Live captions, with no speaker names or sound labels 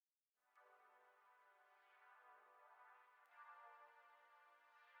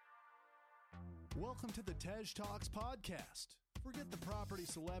Welcome to the Tej Talks podcast. Forget the property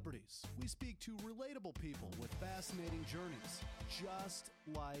celebrities. We speak to relatable people with fascinating journeys, just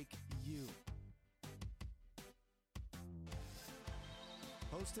like you.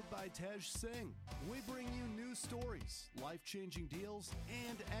 Hosted by Tej Singh, we bring you news stories, life-changing deals,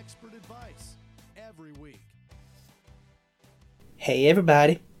 and expert advice every week. Hey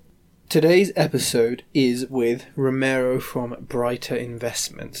everybody! Today's episode is with Romero from Brighter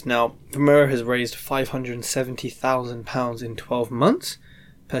Investments. Now, Romero has raised £570,000 in 12 months,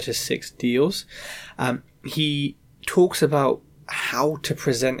 purchased 6 deals. He talks about how to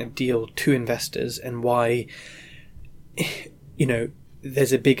present a deal to investors and why,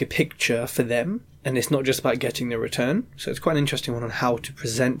 there's a bigger picture for them and it's not just about getting the return. So it's quite an interesting one on how to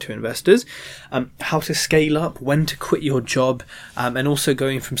present to investors, how to scale up, when to quit your job, and also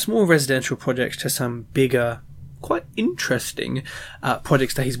going from small residential projects to some bigger, quite interesting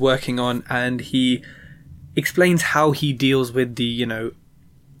projects that he's working on. And he explains how he deals with the,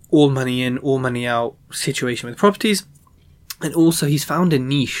 all money in, all money out situation with properties. And also he's found a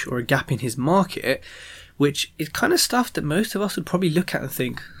niche or a gap in his market, which is kind of stuff that most of us would probably look at and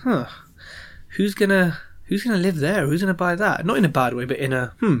think, who's gonna live there? Who's gonna buy that? Not in a bad way, but in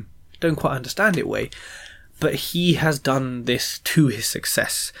a don't quite understand it way. But he has done this to his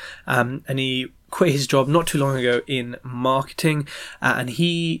success, and he quit his job not too long ago in marketing, and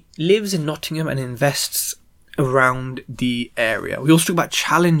he lives in Nottingham and invests around the area. We also talk about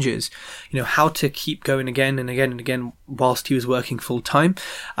challenges, how to keep going again and again and again whilst he was working full time,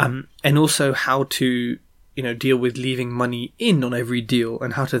 and also how to deal with leaving money in on every deal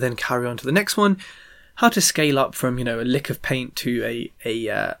and how to then carry on to the next one, how to scale up from, a lick of paint to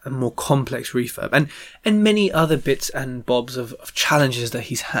a more complex refurb, and many other bits and bobs of challenges that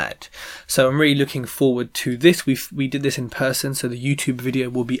he's had. So I'm really looking forward to this. We did this in person, so the YouTube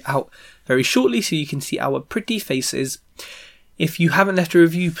video will be out very shortly so you can see our pretty faces. If you haven't left a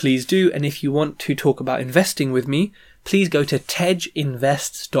review, please do. And if you want to talk about investing with me, please go to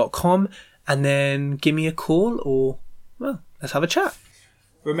tejinvests.com and then give me a call or, let's have a chat.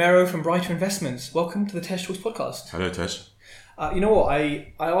 Romero from Brighter Investments, welcome to the Tej Talks podcast. Hello, Tej. You know what?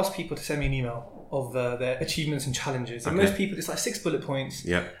 I asked people to send me an email of their achievements and challenges. And most people, it's like 6 bullet points.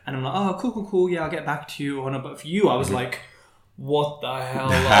 Yeah. And I'm like, cool. Yeah, I'll get back to you on it. But for you, I was like, what the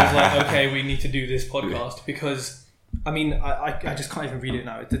hell? I was like, okay, we need to do this podcast because, I just can't even read it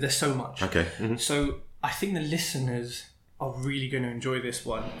now. There's so much. Okay. Mm-hmm. So I think the listeners are really going to enjoy this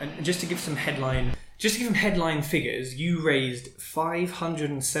one. And just to give some headline figures, you raised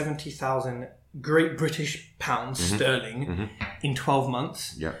 570,000 Great British pounds sterling in 12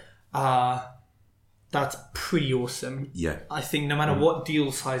 months. Yeah. That's pretty awesome. Yeah. I think no matter what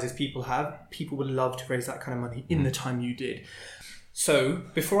deal sizes people have, people would love to raise that kind of money in the time you did. So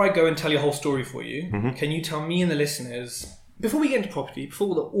before I go and tell your whole story for you, can you tell me and the listeners, before we get into property, before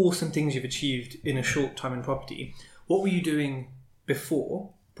all the awesome things you've achieved in a short time in property, what were you doing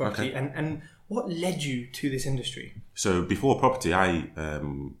before property and what led you to this industry? So before property, I,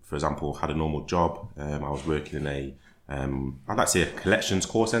 for example, had a normal job. I was working in I'd like to say a collections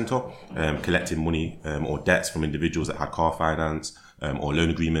call centre, collecting money or debts from individuals that had car finance or loan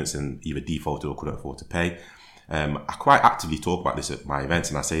agreements and either defaulted or couldn't afford to pay. I quite actively talk about this at my events,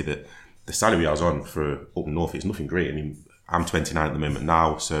 and I say that the salary I was on for up north is nothing great. I'm 29 at the moment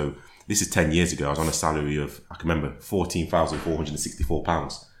now, so this is 10 years ago. I was on a salary of, I can remember,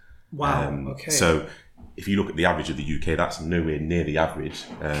 £14,464. Wow, okay. So if you look at the average of the UK, that's nowhere near the average.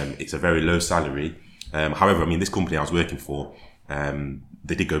 It's a very low salary. However, this company I was working for,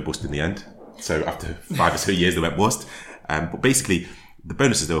 they did go bust in the end. So after 5 or so years, they went bust. But basically, the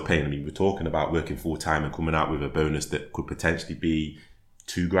bonuses they were paying, we're talking about working full time and coming out with a bonus that could potentially be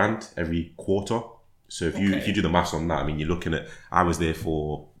 £2,000 every quarter. So if you do the maths on that, you're looking at, I was there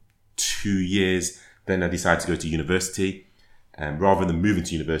for 2 years. Then I decided to go to university. Rather than moving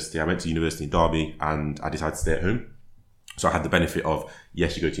to university, I went to university in Derby and I decided to stay at home. So I had the benefit of,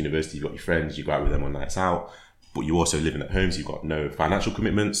 yes, you go to university, you've got your friends, you go out with them on nights out, but you're also living at home, so you've got no financial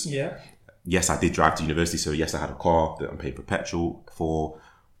commitments. Yeah. Yes, I did drive to university, so yes, I had a car that I'm paying for petrol for,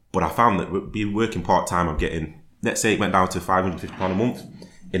 but I found that being working part-time, I'm getting, let's say it went down to £550 a month,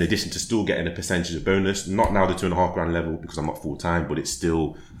 in addition to still getting a percentage of bonus, not now the £2,500 level because I'm not full-time, but it's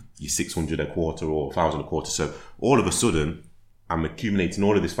still your 600 a quarter or 1,000 a quarter. So all of a sudden, I'm accumulating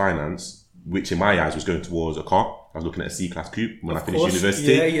all of this finance, which in my eyes was going towards a car. I was looking at a C-Class coupe when I finished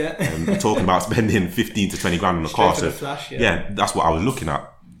university. Yeah. Talking about spending 15 to 20 grand on a car. So flash, yeah, that's what I was looking at.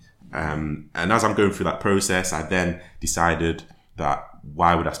 And as I'm going through that process, I then decided that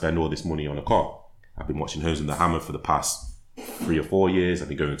why would I spend all this money on a car? I've been watching Homes and the Hammer for the past 3 or 4 years. I've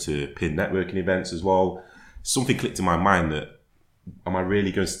been going to PIN networking events as well. Something clicked in my mind that, am I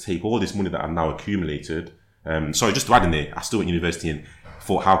really going to take all this money that I've now accumulated? Sorry, just to add in there, I still went to university and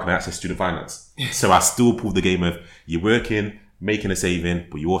thought, how can I access student finance? So I still pulled the game of, you're working, making a saving,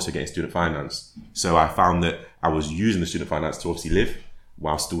 but you also get student finance. So I found that I was using the student finance to obviously live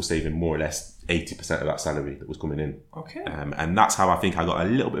while still saving more or less 80% of that salary that was coming in. Okay. And that's how I think I got a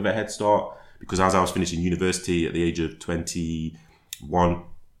little bit of a head start, because as I was finishing university at the age of 21,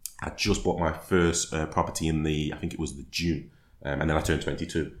 I just bought my first property in I think it was the June. And then I turned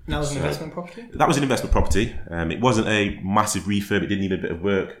 22. That was an investment property? That was an investment property. It wasn't a massive refurb. It did need a bit of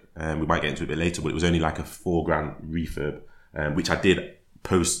work. We might get into it a bit later, but it was only like a $4,000 refurb, which I did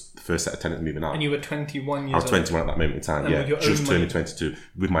post the first set of tenants moving out. And you were 21 years old? I was 21 at that moment in time, and just turning 22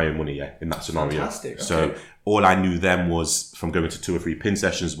 with my own money, in that scenario. Fantastic. Okay. So all I knew then was, from going to 2 or 3 PIN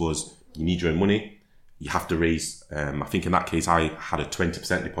sessions, was you need your own money. You have to raise, I think in that case, I had a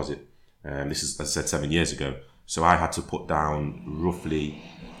 20% deposit. This is, as I said, 7 years ago. So I had to put down roughly,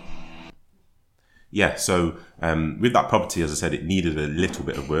 with that property, as I said, it needed a little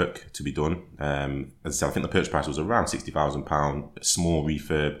bit of work to be done. As I said, I think the purchase price was around £60,000, a small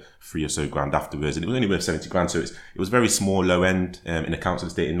refurb, 3 or so grand afterwards, and it was only worth 70 grand. So it was very small, low end, in a council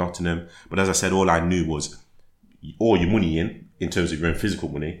estate in Nottingham. But as I said, all I knew was all your money in terms of your own physical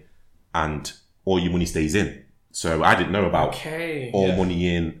money, and all your money stays in. So I didn't know about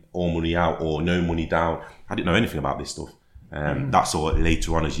money in, all money out, or no money down. I didn't know anything about this stuff. That's all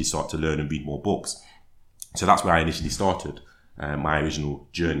later on as you start to learn and read more books. So that's where I initially started my original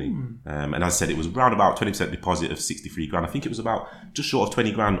journey. And as I said, it was around about 20% deposit of 63 grand. I think it was about just short of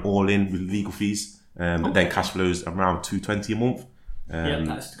 20 grand all in with legal fees. Then cash flows around 220 a month.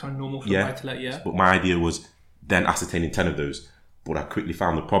 That's kind of normal for buy-to-let, But my idea was then ascertaining 10 of those. But I quickly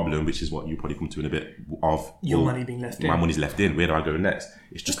found the problem, which is what you probably come to in a bit of. Your money being left in. My money's left in. Where do I go next?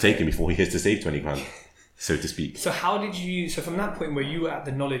 It's just taken me 4 years to save 20 grand, so to speak. So how did you, from that point where you were at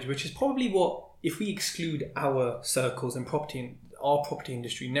the knowledge, which is probably what, if we exclude our circles and our property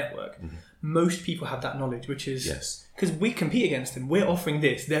industry network, most people have that knowledge, which is, because we compete against them. We're offering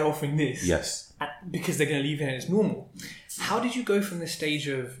this, they're offering this. Yes. Because they're going to leave it and it's normal. How did you go from the stage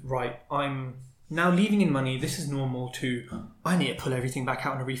of, right, I'm now leaving in money, this is normal, to I need to pull everything back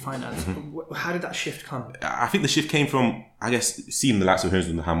out and refinance? How did that shift come? I think the shift came from, I guess, seeing the likes of Homes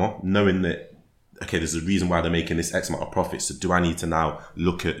and Hammer, knowing that, okay, there's a reason why they're making this X amount of profit. So do I need to now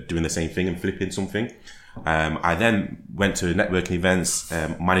look at doing the same thing and flipping something? I then went to networking events,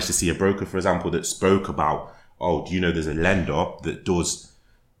 managed to see a broker, for example, that spoke about, do you know there's a lender that does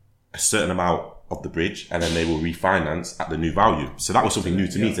a certain amount of the bridge and then they will refinance at the new value. So that was something new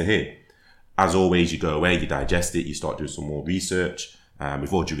to me to hear. As always, you go away, you digest it, you start doing some more research.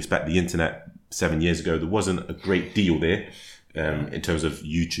 With all due respect, the internet 7 years ago, there wasn't a great deal there in terms of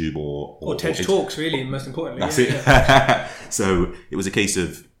YouTube or TED Talks, really, most importantly. That's it. So it was a case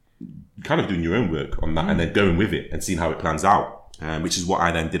of kind of doing your own work on that and then going with it and seeing how it plans out, which is what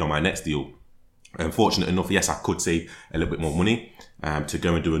I then did on my next deal. Fortunate enough, yes, I could save a little bit more money to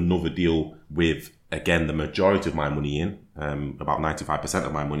go and do another deal with, again, the majority of my money in, about 95%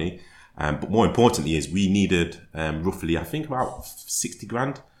 of my money. But more importantly is we needed roughly, I think, about 60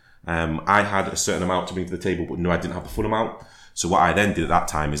 grand. I had a certain amount to bring to the table, but no, I didn't have the full amount. So what I then did at that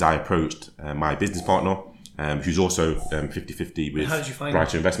time is I approached my business partner, who's also 50-50 with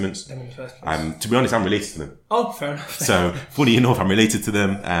Brighter Investments. To be honest, I'm related to them. Oh, fair enough. So funny enough, I'm related to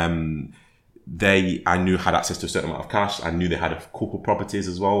them. I knew had access to a certain amount of cash. I knew they had a couple properties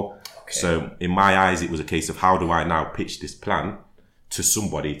as well. Okay. So in my eyes, it was a case of how do I now pitch this plan to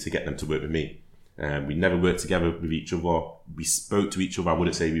somebody to get them to work with me. We never worked together with each other. We spoke to each other. I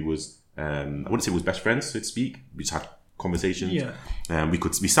wouldn't say we was best friends, so to speak. We just had conversations. Yeah.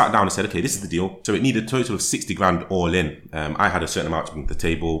 We sat down and said, okay, this is the deal. So it needed a total of 60 grand all in. I had a certain amount to bring to the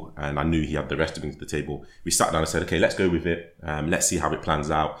table and I knew he had the rest to bring to the table. We sat down and said, okay, let's go with it. Let's see how it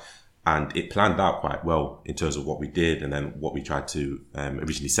plans out. And it planned out quite well in terms of what we did and then what we tried to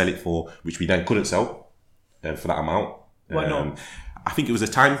originally sell it for, which we then couldn't sell for that amount. Why not? I think it was a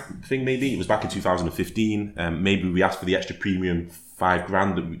time thing, maybe. It was back in 2015. Maybe we asked for the extra premium 5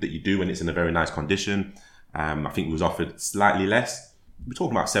 grand that you do when it's in a very nice condition. I think it was offered slightly less. We're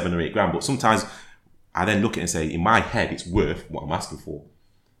talking about 7 or 8 grand, but sometimes I then look at it and say, in my head, it's worth what I'm asking for.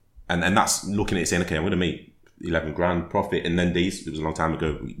 And that's looking at it saying, okay, I'm going to make 11 grand profit. And then it was a long time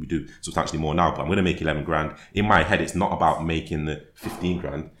ago, we do substantially more now, but I'm going to make 11 grand. In my head, it's not about making the 15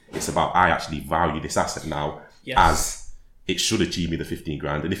 grand. It's about, I actually value this asset now as it should achieve me the 15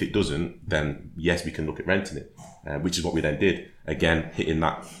 grand. And if it doesn't, then yes, we can look at renting it, which is what we then did. Again, hitting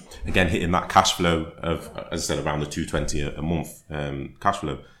that again, hitting that cash flow of, as I said, around the 220 a month cash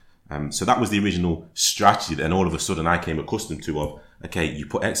flow. So that was the original strategy that then all of a sudden I came accustomed to of, okay, you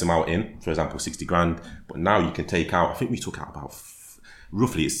put X amount in, for example, 60 grand, but now you can take out, I think we took out about,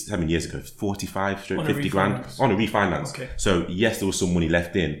 roughly it's 7 years ago, 45 to 50 grand on a refinance. Okay. So yes, there was some money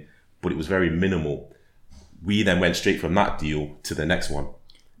left in, but it was very minimal. We then went straight from that deal to the next one.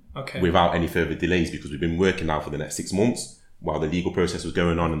 Okay. Without any further delays, because we've been working now for the next 6 months while the legal process was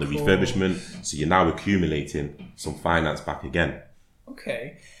going on and the refurbishment. So you're now accumulating some finance back again.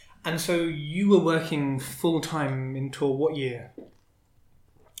 Okay. And so you were working full-time until what year?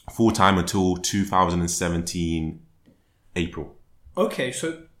 Full-time until 2017 April. Okay,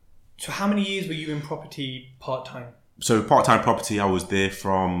 so how many years were you in property part-time? So part-time property, I was there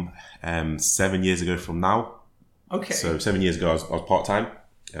from 7 years ago from now. Okay. So 7 years ago, I was part-time,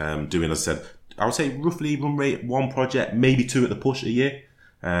 doing, as I said, I would say roughly run rate 1 project, maybe 2 at the push a year.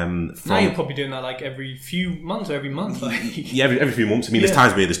 Now you're probably doing that like every few months or every month. Like. Yeah, every few months. I mean, there's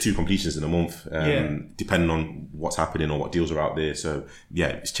times where there's 2 completions in a month, depending on what's happening or what deals are out there. So yeah,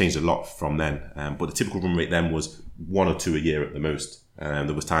 it's changed a lot from then. But the typical run rate then was 1 or 2 a year at the most.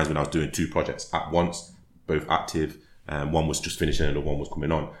 There was times when I was doing 2 projects at once, both active. One was just finishing and the one was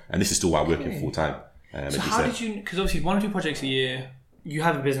coming on. And this is still while working full time. So how did you, because obviously 1 or 2 projects a year, you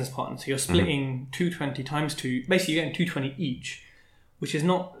have a business partner. So you're splitting 220 times 2, basically you're getting 220 each, which is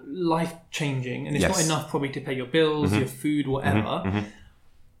not life-changing, and it's not enough probably to pay your bills, your food, whatever.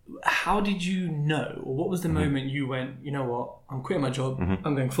 How did you know, or what was the moment you went, you know what, I'm quitting my job,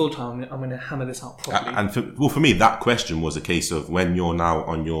 I'm going full-time, I'm going to hammer this out properly? And for me, that question was a case of when you're now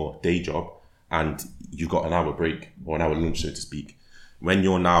on your day job and you've got an hour break, or an hour lunch, so to speak, when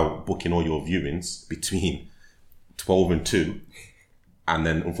you're now booking all your viewings between 12 and 2, and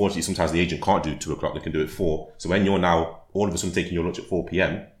then unfortunately sometimes the agent can't do 2 o'clock, they can do it 4. So when you're now all of a sudden taking your lunch at 4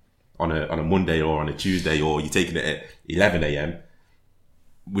 p.m. on a Monday or on a Tuesday, or you're taking it at 11 a.m.,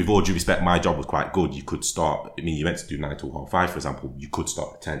 with all due respect, my job was quite good. You could start, I mean, you meant to do 9 till 5:30, for example. You could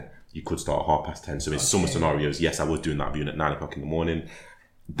start at 10. You could start at 10:30. So in some scenarios, yes, I was doing that viewing at 9 o'clock in the morning,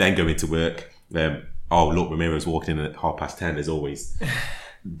 then going to work. Oh, look, Ramiro's walking in at 10:30. There's always...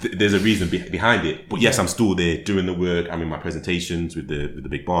 There's a reason behind it, but yes, I'm still there doing the work. I'm in my presentations with the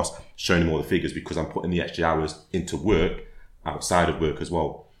big boss, showing him all the figures, because I'm putting the extra hours into work outside of work as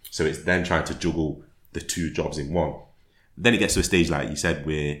well. So it's then trying to juggle the 2 jobs in one. Then it gets to a stage, like you said,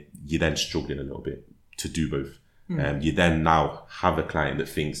 where you're then struggling a little bit to do both. You then now have a client that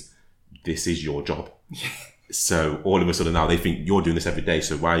thinks this is your job. So all of a sudden now they think you're doing this every day.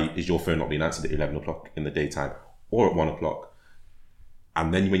 So why is your phone not being answered at 11 o'clock in the daytime or at 1 o'clock?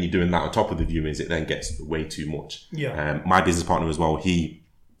 And then when you're doing that on top of the viewings, it then gets way too much. My business partner as well, he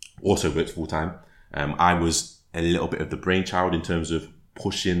also works full time. I was a little bit of the brainchild in terms of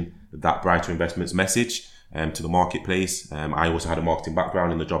pushing that Brighter Investments message to the marketplace. I also had a marketing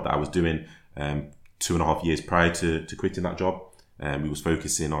background in the job that I was doing 2.5 years prior to quitting that job. We was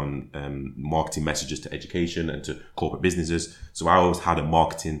focusing on marketing messages to education and to corporate businesses. So I always had a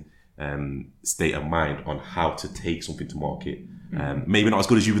marketing state of mind on how to take something to market. Maybe not as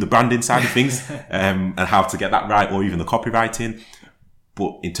good as you with the branding side of things and how to get that right, or even the copywriting.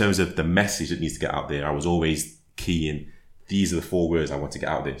 But in terms of the message that needs to get out there, I was always keying, these are the 4 words I want to get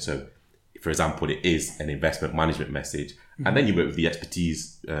out there. So, for example, it is an investment management message. And then you work with the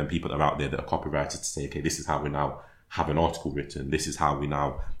expertise people that are out there that are copywriters to say, okay, this is how we now have an article written. This is how we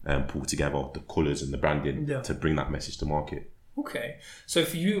now pull together the colours and the branding to bring that message to market. Okay. So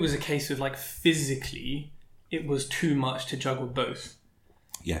for you, it was a case of like physically, it was too much to juggle both.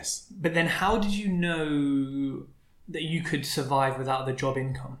 Yes. But then how did you know that you could survive without the job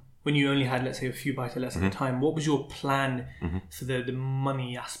income? When you only had, let's say, a few buy-to-lets at the time, what was your plan for the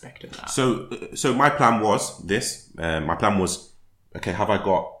money aspect of that? So my plan was this. My plan was, okay, have I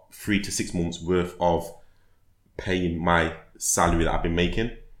got 3 to 6 months worth of paying my salary that I've been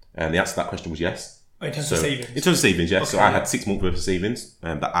making? And the answer to that question was yes. Oh, in terms of savings? In terms of savings, yes. Okay. So I had 6 months worth of savings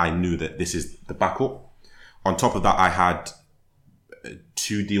that I knew that this is the backup. On top of that, I had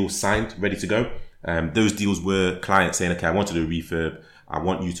 2 deals signed, ready to go. Those deals were clients saying, okay, I want to do a refurb. I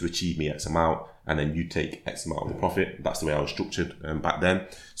want you to achieve me X amount, and then you take X amount of the profit. That's the way I was structured back then.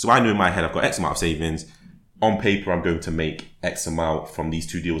 So I knew in my head, I've got X amount of savings. On paper, I'm going to make X amount from these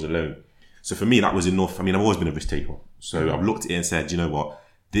 2 deals alone. So for me, that was enough. I mean, I've always been a risk taker. So I've looked at it and said, you know what?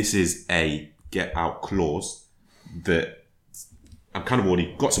 This is a get out clause that I've kind of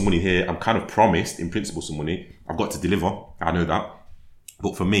already got some money here. I'm kind of promised in principle some money. I've got to deliver. I know that.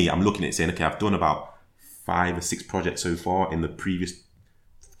 But for me, I'm looking at it saying, okay, I've done about 5 or 6 projects so far in the previous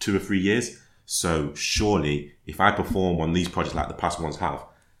 2 or 3 years. So surely if I perform on these projects like the past ones have,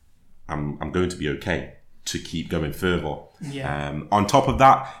 I'm going to be okay to keep going further. Yeah. On top of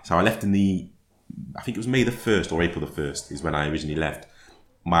that, so I left I think it was May the 1st or April the 1st is when I originally left.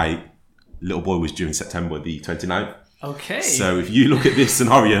 My little boy was due in September the 29th. Okay. So if you look at this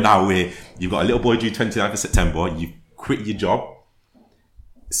scenario now where you've got a little boy due 29th of September, you quit your job.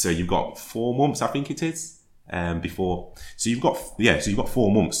 So you've got 4 months, I think it is, before. So you've got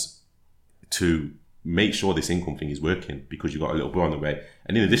 4 months to make sure this income thing is working because you've got a little boy on the way.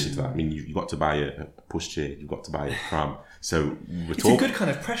 And in addition to that, I mean, you've got to buy a pushchair, you've got to buy a pram. So it's a good kind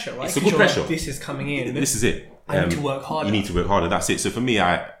of pressure, right? It's a good pressure. Like, this is coming in. This is it. I need to work harder. You need to work harder. That's it. So for me,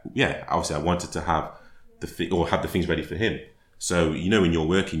 obviously I wanted to have have the things ready for him. So, when you're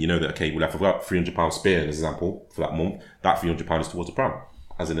working, you know that, okay, well, if I've got £300 spare, as an example, for that month, that £300 is towards a pram,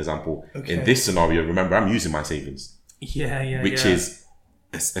 as an example. Okay. In this scenario, remember, I'm using my savings. Which is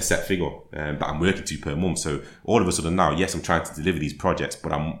a set figure that I'm working to per month. So all of a sudden now, yes, I'm trying to deliver these projects,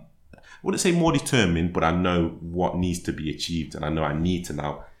 but I wouldn't say more determined, but I know what needs to be achieved, and I know I need to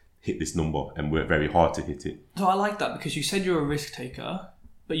now hit this number and work very hard to hit it. So I like that because you said you're a risk taker,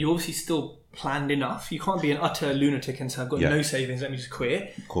 but you obviously still planned enough. You can't be an utter lunatic and say, I've got no savings, let me just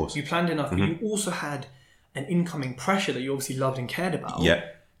quit. Of course. You planned enough, but you also had an incoming pressure that you obviously loved and cared about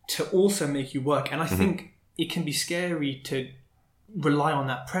to also make you work. And I think it can be scary to rely on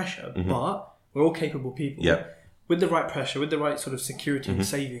that pressure, but we're all capable people. Yeah. With the right pressure, with the right sort of security and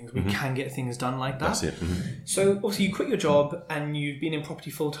savings, we can get things done like that. That's it. So obviously you quit your job and you've been in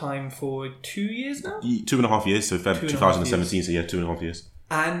property full time for 2 years now? 2.5 years, so Feb 2017, so 2.5 years.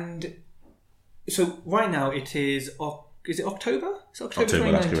 And so right now it is it October? It's October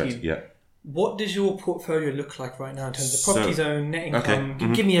 2019. That's correct, yeah. What does your portfolio look like right now in terms of property zone, net income?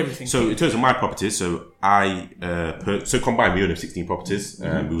 Okay. Give me everything. So in terms of my properties, so combined we own 16 properties.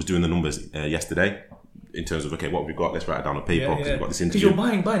 We was doing the numbers yesterday in terms of, okay, what have we got? Let's write it down on paper because we've got this interview.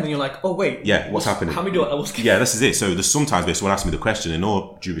 Because you're buying, and you're like, oh wait. Yeah, what's happening? How many do I? Yeah, this is it. So there's sometimes where someone asks me the question, in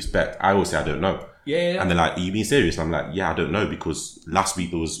all due respect, I always say I don't know. Yeah. And they're like, are you being serious? And I'm like, yeah, I don't know because last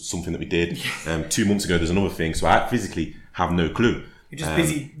week there was something that we did. 2 months ago there's another thing. So I physically have no clue. You're just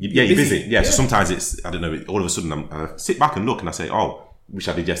busy. You're busy. Yeah, so sometimes it's, I don't know, all of a sudden I sit back and look and I say, oh, which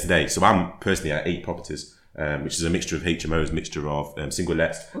I did yesterday. So I'm personally at 8 properties, which is a mixture of HMOs, mixture of single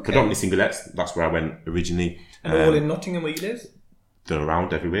lets, predominantly single lets. That's where I went originally. And all in Nottingham where you live? They're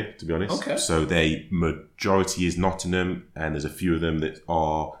around everywhere, to be honest. Okay. So majority is Nottingham, and there's a few of them that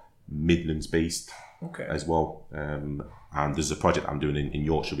are Midlands based as well. And there's a project I'm doing in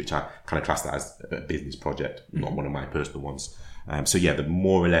Yorkshire, which I kind of class that as a business project, not one of my personal ones. So yeah, the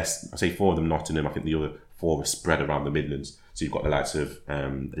more or less, I say 4 of them Nottingham. I think the other 4 are spread around the Midlands. So you've got the likes of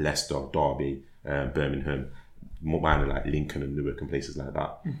Leicester, Derby, Birmingham. Mine are like Lincoln and Newark and places like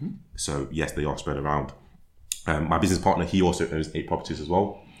that. So yes, they are spread around. My business partner, he also owns 8 properties as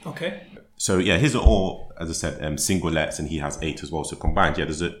well. Okay. So yeah, his are all, as I said, single lets, and he has 8 as well. So combined, yeah,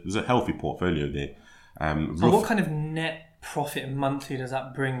 there's a healthy portfolio there. So what kind of net profit monthly does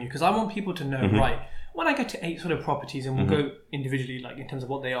that bring you? Because I want people to know, right, when I get to 8 sort of properties, and we'll go individually, like in terms of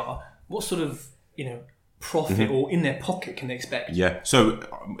what they are, what sort of, profit or in their pocket can they expect? Yeah, so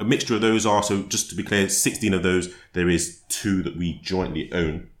a mixture of those are, so just to be clear, 16 of those, there is 2 that we jointly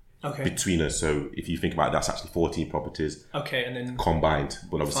own. Okay. Between us, so if you think about it, that's actually 14 properties. Okay, and then combined,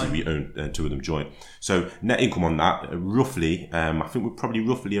 but obviously we own 2 of them joint. So net income on that, roughly, I think we're probably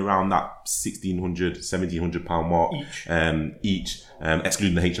roughly around that £1,600, £1,700 mark each,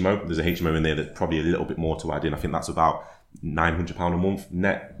 excluding the HMO. There's a HMO in there that's probably a little bit more to add in. I think that's about £900 a month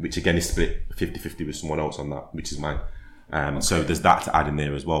net, which again is split 50-50 with someone else on that, which is mine. So there's that to add in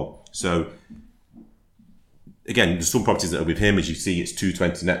there as well. So again, there's some properties that are with him, as you see, it's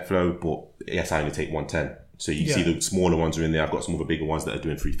 220 net flow, but yes, I only take 110. So you see the smaller ones are in there. I've got some of the bigger ones that are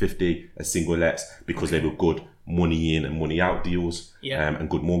doing 350 as single lets because they were good money in and money out deals and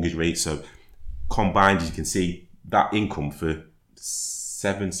good mortgage rates. So combined, as you can see, that income for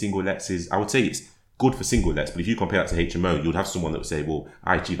 7 single lets is, I would say it's good for single lets, but if you compare that to HMO, you'd have someone that would say, well,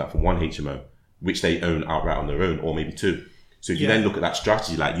 I achieved that from 1 HMO, which they own outright on their own, or maybe 2. So if you then look at that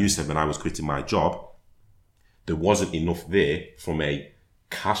strategy, like you said, when I was quitting my job, there wasn't enough there from a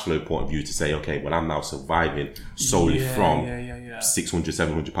cash flow point of view to say, okay, well, I'm now surviving solely from £600,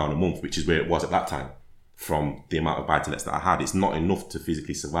 £700 a month, which is where it was at that time, from the amount of buy-to-lets that I had. It's not enough to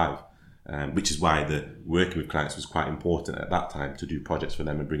physically survive, which is why the working with clients was quite important at that time to do projects for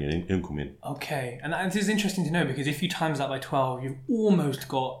them and bring an income in. Okay, and this is interesting to know because if you times that by 12, you've almost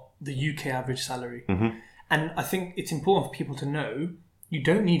got the UK average salary. And I think it's important for people to know you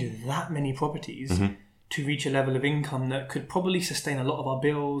don't need that many properties to reach a level of income that could probably sustain a lot of our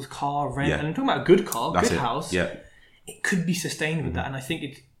bills, car, rent. And I'm talking about a good car, good house. It could be sustained with that. And I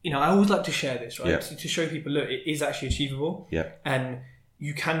think I always like to share this, right? Yeah. To show people, look, it is actually achievable. Yeah. And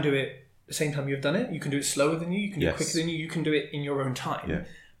you can do it at the same time you've done it. You can do it slower than you can do it quicker than you can do it in your own time. Yeah.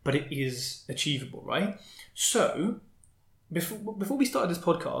 But it is achievable, right? So, before we started this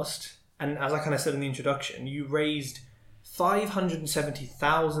podcast, and as I kind of said in the introduction, you raised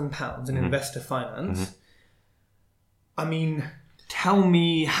 £570,000 in investor finance. I mean, tell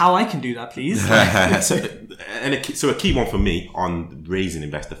me how I can do that, please. So a key one for me on raising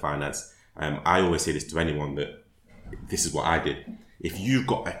investor finance, I always say this to anyone, that this is what I did. If you've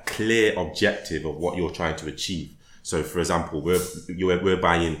got a clear objective of what you're trying to achieve, so for example, we're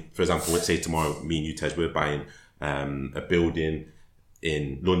buying, for example, let's say tomorrow, me and you, Tej, we're buying a building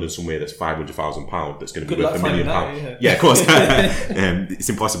in London somewhere that's £500,000 that's going to be worth £1 million. Yeah, of course. It's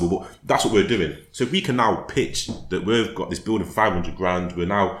impossible, but that's what we're doing. So if we can now pitch that we've got this building for 500 grand, we're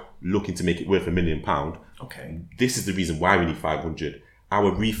now looking to make it worth £1 million. Okay. This is the reason why we need 500.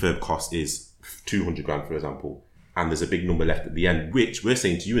 Our refurb cost is 200 grand, for example, and there's a big number left at the end, which we're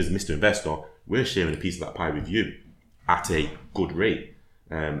saying to you as Mr. Investor, we're sharing a piece of that pie with you at a good rate,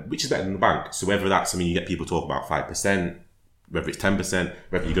 which is better than the bank. So whether that's, you get people talk about 5%, whether it's 10%,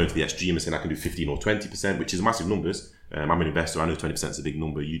 whether you go into the extreme and saying I can do 15 or 20%, which is massive numbers. I'm an investor, I know 20% is a big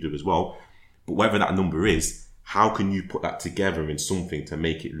number, you do as well. But whatever that number is, how can you put that together in something to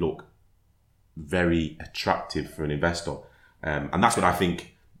make it look very attractive for an investor? And that's what I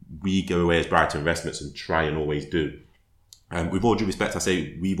think we go away as Brighton Investments and try and always do. With all due respect, I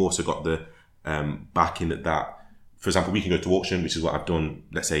say we've also got the backing that, for example, we can go to auction, which is what I've done,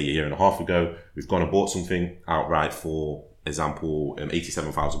 let's say a year and a half ago. We've gone and bought something outright for example,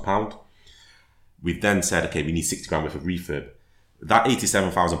 £87,000. We've then said, okay, we need 60 grand worth of refurb. That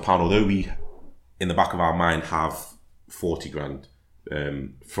 £87,000, although we, in the back of our mind, have 40 grand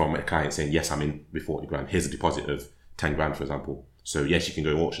from a client saying, yes, I'm in with 40 grand. Here's a deposit of 10 grand, for example. So yes, you can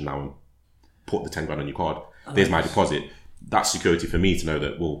go to auction now and put the 10 grand on your card. There's my deposit. That's security for me to know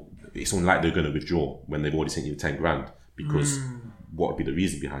that, well, it's unlikely they're going to withdraw when they've already sent you the 10 grand, because what would be the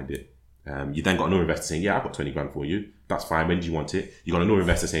reason behind it? You then got another investor saying, yeah, I've got 20 grand for you. That's fine. When do you want it? You got another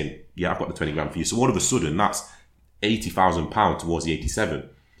investor saying, yeah, I've got the 20 grand for you. So all of a sudden, that's £80,000 towards the 87.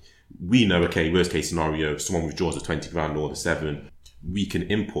 We know, okay, worst case scenario, someone withdraws the 20 grand or the 7, we can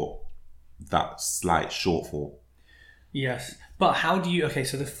input that slight shortfall. Yes. But how do you... Okay,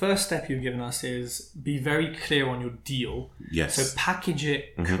 so the first step you've given us is be very clear on your deal. Yes. So package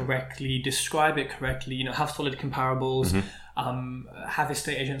it correctly, describe it correctly, have solid comparables, have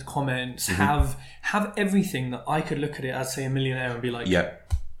estate agents' comments, have everything that I could look at it as, say, a millionaire and be like... Yeah,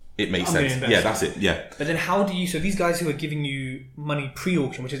 it makes sense. Yeah, that's it, yeah. But then how do you... So these guys who are giving you money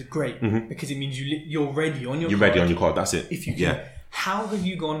pre-auction, which is great, because it means you're ready on your card. You're ready on your card, that's it. If you can... Yeah. How have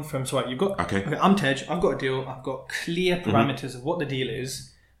you gone from... So, right, you've got... Okay, I'm Tej. I've got a deal. I've got clear parameters of what the deal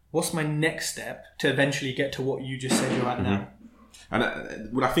is. What's my next step to eventually get to what you just said you're at now?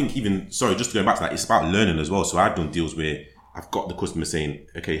 And what I think even... Sorry, just going back to that, it's about learning as well. So I've done deals where I've got the customer saying,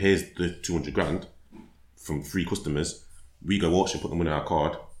 okay, here's the 200 grand from 3 customers. We go auction, put the money on our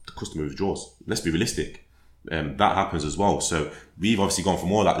card. The customer withdraws. Let's be realistic. That happens as well. So we've obviously gone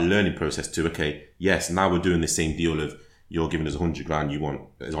from all that learning process to, okay, yes, now we're doing the same deal of... You're giving us 100 grand, you want,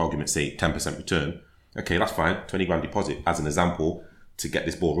 as argument, say 10% return. Okay, that's fine. 20 grand deposit as an example to get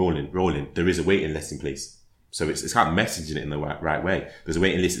this ball rolling. There is a waiting list in place. So it's kind of messaging it in the right way. There's a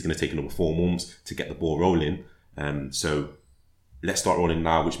waiting list that's going to take another 4 months to get the ball rolling. So let's start rolling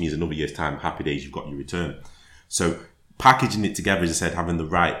now, which means another year's time, happy days, you've got your return. So packaging it together, as I said, having the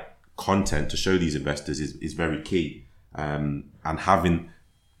right content to show these investors is very key. And having...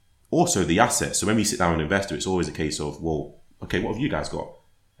 Also, the assets. So when we sit down with an investor, it's always a case of, well, okay, what have you guys got?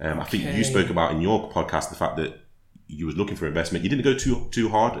 I think you spoke about in your podcast the fact that you was looking for investment. You didn't go too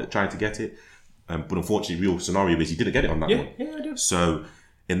hard at trying to get it, but unfortunately, real scenario is you didn't get it on that one. Yeah, I did. So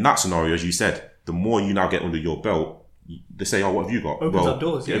in that scenario, as you said, the more you now get under your belt, they say, oh, what have you got? Opens up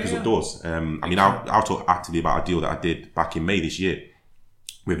doors. It opens up doors. I'll talk actively about a deal that I did back in May this year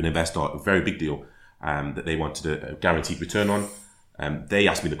with an investor, a very big deal that they wanted a guaranteed return on. They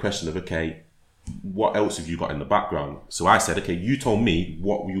asked me the question of, okay, what else have you got in the background? So I said, okay, you told me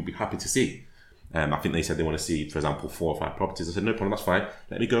what you'll be happy to see. I think they said they want to see, for example, 4 or 5 properties. I said, no problem, that's fine.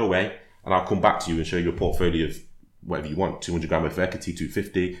 Let me go away and I'll come back to you and show you a portfolio of whatever you want, 200 grand worth of equity,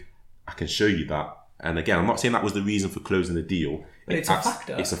 250. I can show you that. And again, I'm not saying that was the reason for closing the deal. But it's a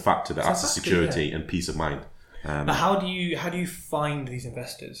factor. It's a factor that adds to security and peace of mind. But how do you find these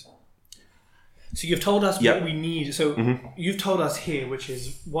investors? So you've told us what we need. So you've told us here, which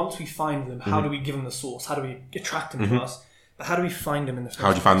is once we find them, how do we give them the source? How do we attract them to us? But how do we find them in the first place?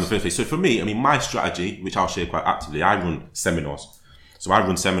 How do you find them in the first place? So for me, my strategy, which I'll share quite actively, I run seminars. So I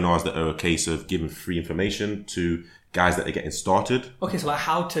run seminars that are a case of giving free information to guys that are getting started. Okay, so like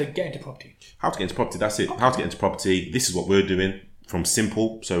how to get into property. How to get into property, that's it. How to get into property. This is what we're doing from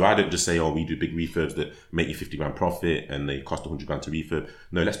simple. So I don't just say, oh, we do big refurbs that make you 50 grand profit and they cost 100 grand to refurb.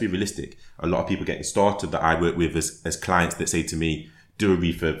 No, let's be realistic. A lot of people getting started that I work with as clients that say to me, do a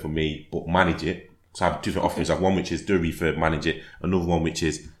refurb for me, but manage it. So I have two different offerings. I have one which is do a refurb, manage it. Another one which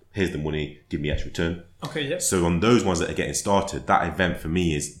is, here's the money, give me X return. Okay, yeah. So on those ones that are getting started, that event for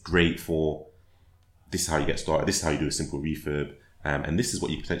me is great for, this is how you get started, this is how you do a simple refurb, and this is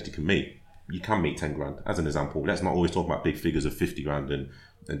what you potentially can make. You can make 10 grand, as an example. Let's not always talk about big figures of 50 grand and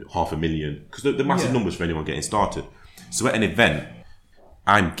 $500,000, because they're massive numbers for anyone getting started. So at an event,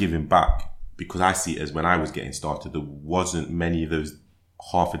 I'm giving back, because I see it as when I was getting started, there wasn't many of those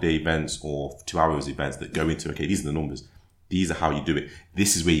half a day events or 2 hours events that go into, okay, these are the numbers. These are how you do it.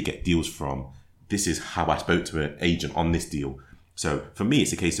 This is where you get deals from. This is how I spoke to an agent on this deal. So for me,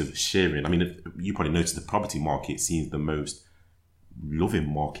 it's a case of sharing. I mean, you probably noticed the property market seems the most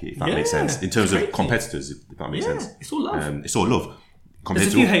loving market, if that makes sense, in terms of competitors, if that makes sense. It's all love. It's all love. There's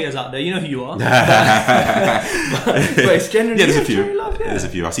a few haters out there, you know who you are. but it's generally, there's a few. Love, There's a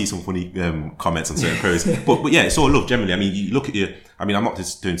few. I see some funny comments on certain posts, but yeah, it's all love generally. I mean, you look at I'm not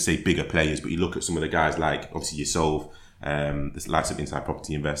just going to say bigger players, but you look at some of the guys like obviously yourself, the likes of Inside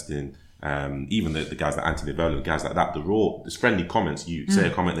Property Investing, even the guys like Anthony Development, guys like that. There's friendly comments. You say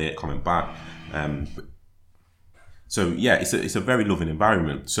a comment, they comment back. So yeah, it's a very loving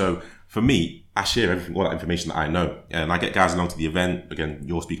environment. So for me, I share everything, all that information that I know, and I get guys along to the event. Again,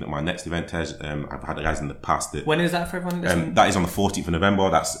 you're speaking at my next event, Tej. I've had guys in the past that. When is that for everyone? That is on the 14th of November.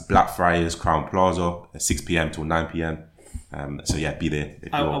 That's Blackfriars, Crown Plaza, 6 p.m. till 9 p.m. So yeah, be there.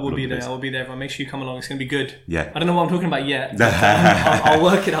 I will be there. I will be there. Everyone, make sure you come along. It's going to be good. Yeah. I don't know what I'm talking about yet. But, I'll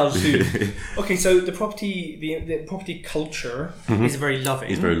work it out soon. Okay, so the property culture is very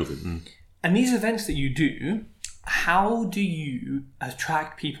loving. It's very loving. And these events that you do, how do you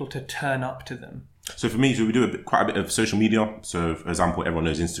attract people to turn up to them? So for me, we do quite a bit of social media. So for example, everyone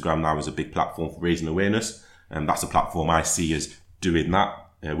knows Instagram now is a big platform for raising awareness. And that's a platform I see as doing that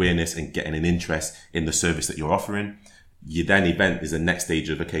awareness and getting an interest in the service that you're offering. Your then event is the next stage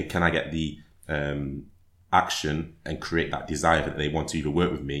of, okay, can I get the action and create that desire that they want to either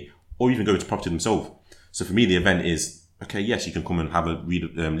work with me or even go to property themselves. So for me, the event is, okay, yes, you can come and have a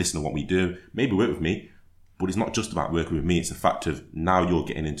read, listen to what we do, maybe work with me, but it's not just about working with me. It's a fact of now you're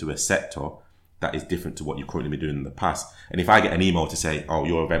getting into a sector that is different to what you've currently been doing in the past. And if I get an email to say, oh,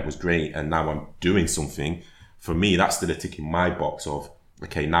 your event was great and now I'm doing something, for me, that's still a tick in my box of,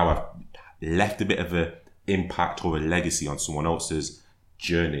 okay, now I've left a bit of a impact or a legacy on someone else's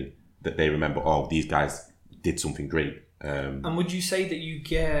journey that they remember, oh, these guys did something great. And would you say that you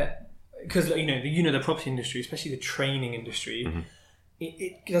get, because the property industry, especially the training industry,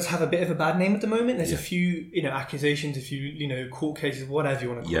 it does have a bit of a bad name at the moment. There's a few accusations, a few court cases, whatever you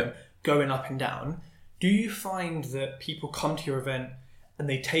want to call them, going up and down. Do you find that people come to your event and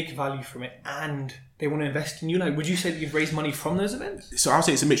they take value from it and they want to invest in you? Like, would you say that you've raised money from those events? So I would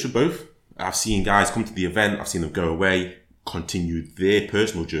say it's a mixture of both. I've seen guys come to the event, I've seen them go away, continue their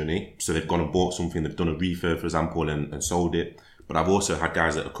personal journey. So they've gone and bought something, they've done a refurb, for example, and sold it. But I've also had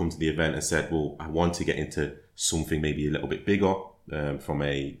guys that have come to the event and said, well, I want to get into something maybe a little bit bigger from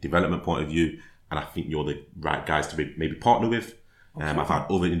a development point of view. And I think you're the right guys to maybe partner with. Okay. I've had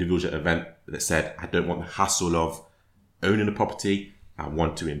other individuals at the event that said, I don't want the hassle of owning a property. I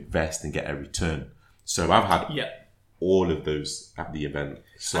want to invest and get a return. So I've had all of those at the event.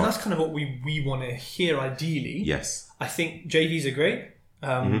 So, and that's kind of what we want to hear ideally. Yes. I think JVs are great.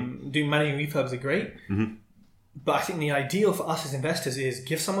 Doing managing refurbs are great. But I think the ideal for us as investors is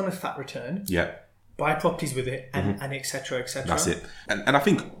give someone a fat return. Yeah. Buy properties with it and et cetera, et cetera. That's it. And I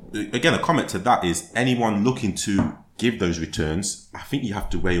think, again, a comment to that is anyone looking to give those returns, I think you have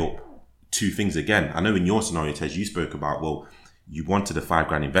to weigh up two things again. I know in your scenario, Tej, you spoke about, well, you wanted a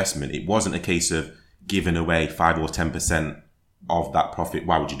 $5,000 investment. It wasn't a case of giving away 5 or 10% of that profit.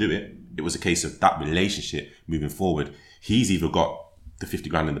 Why would you do it? It was a case of that relationship moving forward. He's either got the 50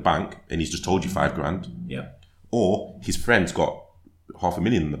 grand in the bank and he's just told you 5 grand. Yeah. Or his friend's got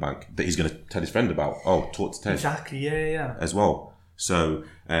 $500,000 in the bank that he's going to tell his friend about. Oh, talk to Tej. Exactly, yeah. As well. So,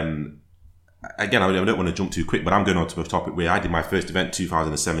 again, I don't want to jump too quick, but I'm going on to a topic where I did my first event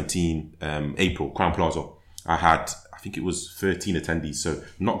 2017, April, Crown Plaza. I had, I think it was 13 attendees, so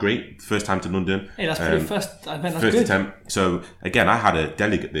not great. First time to London. Hey, that's pretty first event. That's first good. attempt. So again, I had a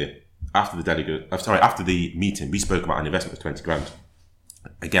delegate there. After the meeting, we spoke about an investment of 20 grand.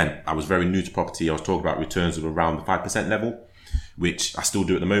 Again, I was very new to property. I was talking about returns of around the 5% level, which I still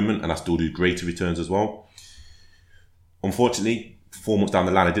do at the moment, and I still do greater returns as well. Unfortunately, 4 months down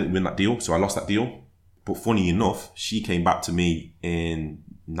the line, I didn't win that deal, so I lost that deal. But funny enough, she came back to me in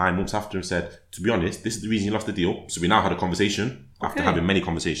 9 months after and said, to be honest, this is the reason you lost the deal. So we now had a conversation after having many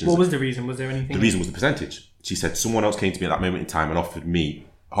conversations. What was the reason? Was there anything? The reason was the percentage. She said someone else came to me at that moment in time and offered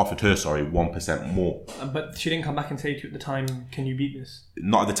her 1% more. But she didn't come back and say to you at the time, can you beat this?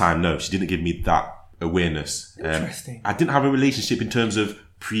 Not at the time, no. She didn't give me that awareness. Interesting. I didn't have a relationship in terms of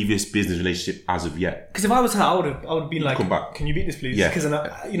previous business relationship as of yet. Because if I was her, I would be like, come back. Can you beat this, please? Yeah. Because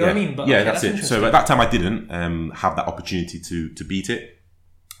you know what I mean? But yeah, okay, that's it. So at that time, I didn't have that opportunity to beat it.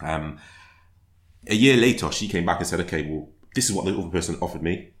 A year later, she came back and said, okay, well, this is what the other person offered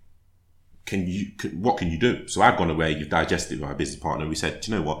me. What can you do? So I've gone away, you've digested it with my business partner. We said,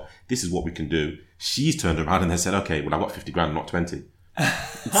 do you know what? This is what we can do. She's turned around and then said, okay, well, I got 50 grand, not 20.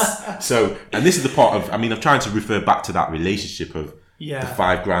 So, and this is the part of, I'm trying to refer back to that relationship of the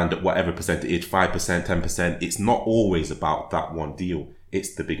 5 grand at whatever percentage, 5%, 10%. It's not always about that one deal.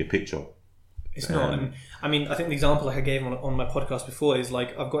 It's the bigger picture. It's not. And I think the example like I gave on my podcast before is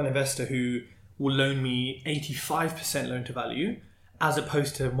like, I've got an investor who will loan me 85% loan to value, as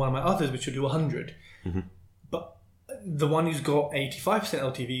opposed to one of my others, which will do 100. Mm-hmm. But the one who's got 85%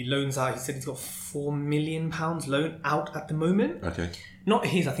 LTV loans out, he said he's got £4 million loan out at the moment. Okay. Not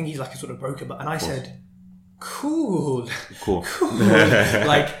his, I think he's like a sort of broker, and I said, cool.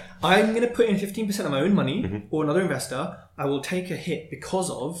 Like, I'm going to put in 15% of my own money or another investor. I will take a hit because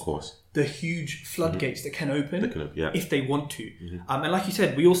of the huge floodgates that can open if they want to. And like you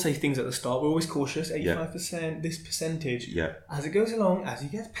said, we all say things at the start. We're always cautious. 85%, this percentage. Yeah. As it goes along, as he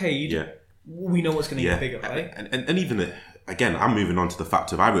gets paid, we know what's going to get bigger, right? And even, again, I'm moving on to the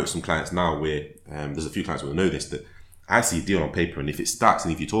fact of, I work with some clients now where there's a few clients who will know this, that I see a deal on paper, and if it stacks,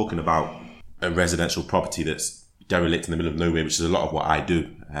 and if you're talking about a residential property that's derelict in the middle of nowhere, which is a lot of what I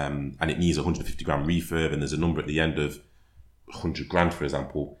do, and it needs 150 grand refurb, and there's a number at the end of 100 grand, for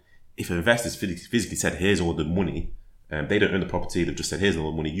example. If an investor's physically said, here's all the money, they don't own the property, they've just said, here's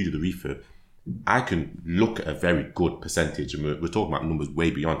all the money, you do the refurb, I can look at a very good percentage, and we're talking about numbers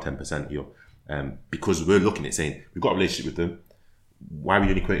way beyond 10% here, because we're looking at saying, we've got a relationship with them, why are we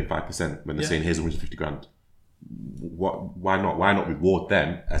only quoting 5% when they're saying, here's 150 grand? Why not reward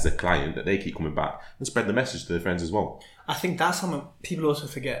them as a client that they keep coming back and spread the message to their friends as well? I think that's something people also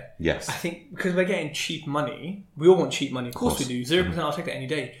forget. Yes. I think because we're getting cheap money, we all want cheap money. Of course we do. 0%, I'll take that any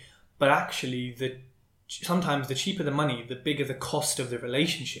day. But actually, sometimes the cheaper the money, the bigger the cost of the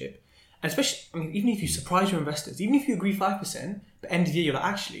relationship. And especially, even if you surprise your investors, even if you agree 5%, but end of the year you're like,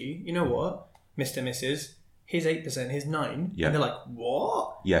 actually, you know what, Mr. Mrs., here's 8%, here's 9%. Yeah. And they're like,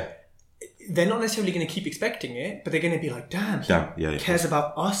 what? Yeah. They're not necessarily going to keep expecting it, but they're going to be like, damn, he cares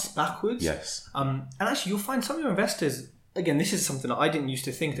about us backwards. Yes. And actually, you'll find some of your investors, again, this is something that I didn't used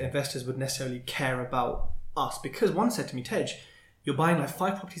to think that investors would necessarily care about us, because one said to me, Tej, you're buying like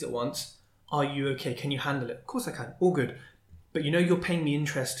 5 properties at once. Are you okay? Can you handle it? Of course I can. All good. But you're paying me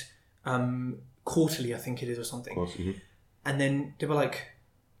interest quarterly, I think it is, or something. Of course. Mm-hmm. And then they were like,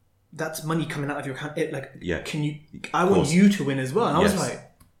 that's money coming out of your account. Can you? I want you to win as well. And I was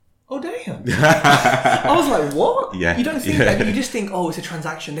like, oh damn. I was like, what? Yeah. You don't think that. You just think, oh, it's a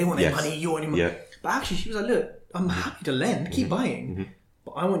transaction. They want their money. You want your money. Yeah. But actually, she was like, look, I'm happy to lend. Keep buying.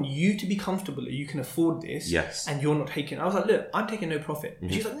 But I want you to be comfortable that you can afford this. Yes. And you're not taking... I was like, look, I'm taking no profit.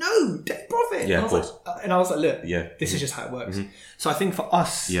 And she's like, no, take profit. Yeah, and I was like, look, this is just how it works. So I think for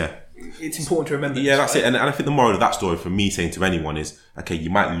us... it's important to remember. Yeah, that's it. And I think the moral of that story for me saying to anyone is, okay,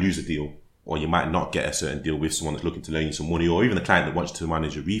 you might lose a deal, or you might not get a certain deal with someone that's looking to loan you some money, or even a client that wants to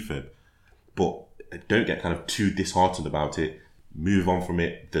manage a refurb. But don't get kind of too disheartened about it. Move on from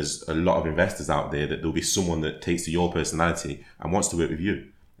it. There's a lot of investors out there that there'll be someone that takes to your personality and wants to work with you.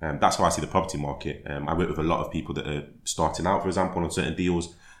 That's how I see the property market. I work with a lot of people that are starting out, for example, on certain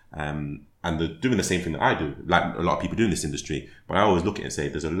deals. And they're doing the same thing that I do, like a lot of people do in this industry. But I always look at it and say,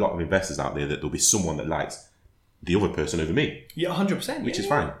 there's a lot of investors out there that there'll be someone that likes the other person over me. Yeah, 100%. Which is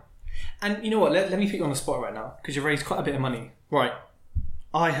fine. And you know what? Let me put you on the spot right now, because you've raised quite a bit of money. Right.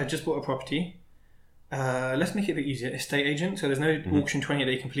 I have just bought a property. Let's make it a bit easier. Estate agent. So there's no auction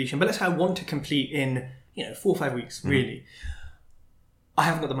 28-day completion. But let's say I want to complete in 4 or 5 weeks, really. I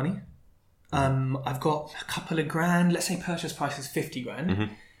haven't got the money. I've got a couple of grand. Let's say purchase price is 50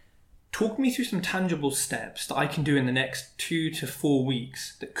 grand. Talk me through some tangible steps that I can do in the next 2 to 4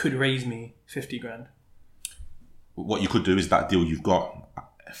 weeks that could raise me 50 grand. What you could do is that deal you've got.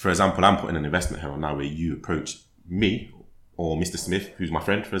 For example, I'm putting an investment here on now where you approach me or Mr. Smith, who's my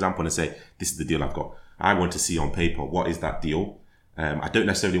friend, for example, and say, this is the deal I've got. I want to see on paper, what is that deal? I don't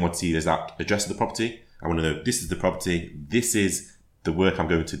necessarily want to see there's that address of the property. I want to know, this is the property. This is the work I'm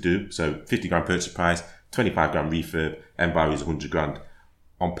going to do. So 50 grand purchase price, 25 grand refurb, end value is 100 grand.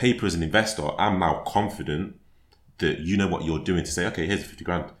 On paper as an investor, I'm now confident that you know what you're doing to say, okay, here's the 50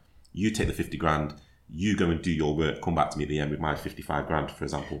 grand. You take the 50 grand, you go and do your work, come back to me at the end with my 55 grand, for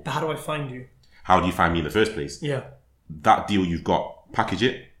example. But how do I find you? How do you find me in the first place? Yeah. That deal you've got, package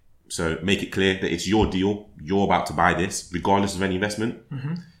it. So make it clear that it's your deal. You're about to buy this, regardless of any investment.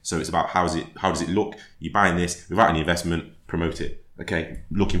 Mm-hmm. So it's about how does it look? You're buying this without any investment, promote it. Okay,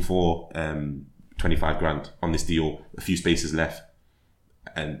 looking for 25 grand on this deal, a few spaces left.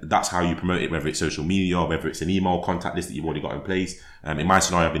 And that's how you promote it, whether it's social media, whether it's an email contact list that you've already got in place. In my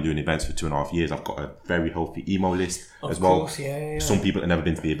scenario, I've been doing events for 2.5 years. I've got a very healthy email list as well. Yeah. Some people have never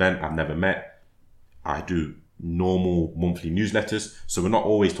been to the event, I've never met. I do normal monthly newsletters. So we're not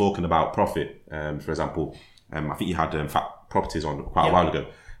always talking about profit. For example, I think you had Fat Properties on quite a while ago.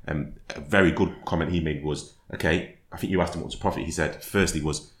 A very good comment he made was, okay, I think you asked him what's profit. He said, firstly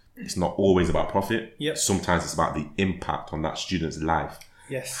was, it's not always about profit. Yep. Sometimes it's about the impact on that student's life.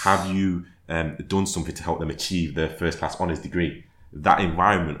 Yes. Have you done something to help them achieve their first class honours degree? That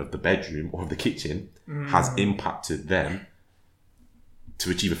environment of the bedroom or of the kitchen has impacted them to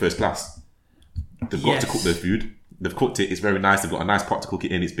achieve a first class. They've got to cook their food. They've cooked it. It's very nice. They've got a nice pot to cook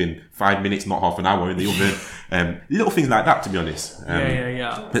it in. It's been 5 minutes, not half an hour in the oven. Little things like that, to be honest.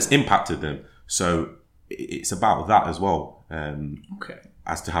 That's impacted them. So it's about that as well.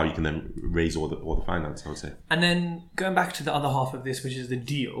 As to how you can then raise all the finance, I would say. And then going back to the other half of this, which is the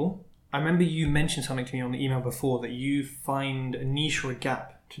deal, I remember you mentioned something to me on the email before that you find a niche or a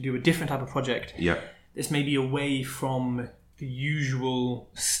gap to do a different type of project. Yeah. This may be away from the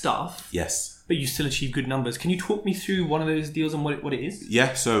usual stuff. Yes. But you still achieve good numbers. Can you talk me through one of those deals and what it is?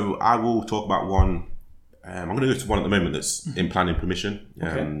 Yeah, so I will talk about one. I'm going to go to one at the moment that's in planning permission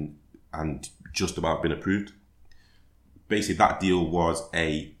and just about been approved. Basically, that deal was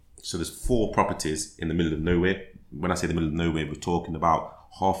so there's 4 properties in the middle of nowhere. When I say the middle of nowhere, we're talking about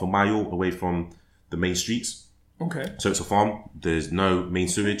half a mile away from the main streets. Okay. So it's a farm. There's no main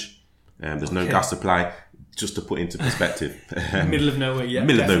sewage. There's no gas supply. Just to put into perspective. Middle of nowhere, yeah.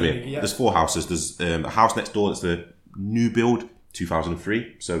 Middle of nowhere. Yeah. There's 4 houses. There's a house next door that's the new build,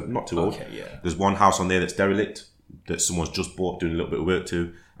 2003. So not too old. There's one house on there that's derelict, that someone's just bought, doing a little bit of work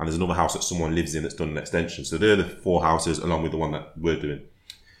to. And there's another house that someone lives in that's done an extension. So they're the 4 houses along with the one that we're doing.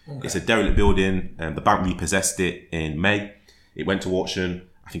 Okay. It's a derelict building. The bank repossessed it in May. It went to auction.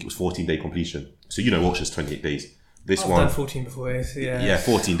 I think it was 14-day completion. So auction's 28 days. I've done 14 before. Yeah,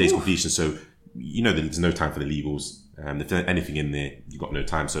 14 days completion. So there's no time for the legals. If there's anything in there, you've got no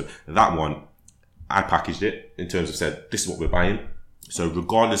time. So that one, I packaged it in terms of said, this is what we're buying. So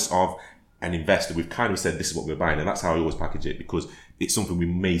regardless of an investor, we've kind of said this is what we're buying, and that's how I always package it, because it's something we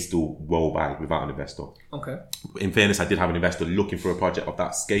may still well buy without an investor. Okay. In fairness, I did have an investor looking for a project of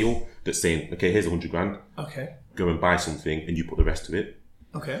that scale that's saying, okay, here's 100 grand. Okay. Go and buy something and you put the rest of it.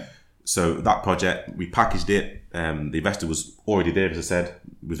 Okay. So that project, we packaged it. The investor was already there, as I said,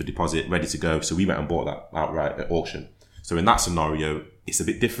 with a deposit ready to go. So we went and bought that outright at auction. So in that scenario, it's a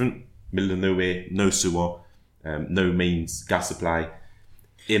bit different. Middle of nowhere, no sewer, no mains gas supply.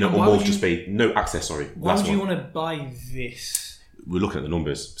 In a mortgage space, no access, sorry. Why would you want to buy this? We're looking at the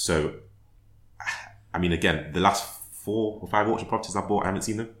numbers. So, I mean, again, the last 4 or 5 auction properties I bought, I haven't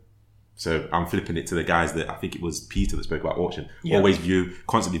seen them. So I'm flipping it to the guys that I think it was Peter that spoke about auction. Yeah. Always view,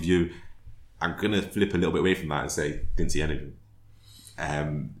 constantly view. I'm going to flip a little bit away from that and say, didn't see anything.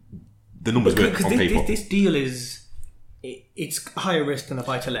 The numbers work on paper. This deal it's higher risk than a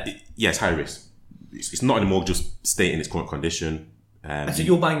buy-to-let. Yes, higher risk. It's not anymore just staying in its current condition. And so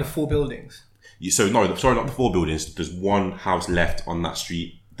you're buying the 4 buildings? Not the 4 buildings. There's one house left on that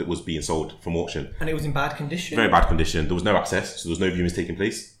street that was being sold from auction. And it was in bad condition? Very bad condition. There was no access, so there was no viewings taking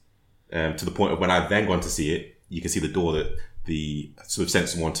place. To the point of when I've then gone to see it, you can see the door that so we've sent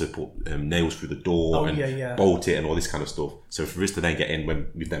someone to put nails through the door bolt it and all this kind of stuff. So for us to then get in when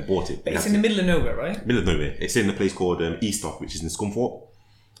we've then bought it. But it's in the middle of nowhere, right? Middle of nowhere. It's in a place called Eastock, which is in Scunthorpe.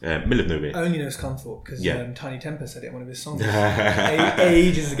 Middle of nowhere. I only know Scunthorpe because Tiny Temper said it in one of his songs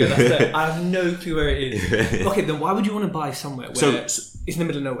ages ago. I have no clue where it is. Okay, then why would you want to buy somewhere where it's in the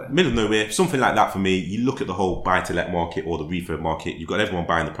middle of nowhere? Middle of nowhere, something like that for me. You look at the whole buy-to-let market or the refurb market, you've got everyone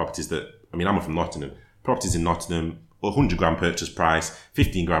buying the properties that, I'm from Nottingham. Properties in Nottingham, 100 grand purchase price,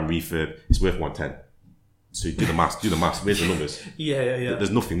 15 grand refurb, it's worth 110. So do the maths, where's the numbers? Yeah.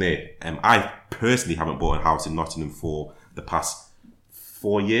 There's nothing there. I personally haven't bought a house in Nottingham for the past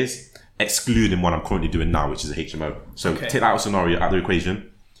 4 years, excluding what I'm currently doing now, which is a HMO. So take that out scenario out of the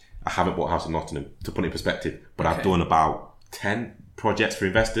equation. I haven't bought a house in Nottingham, to put it in perspective, but I've done about 10 projects for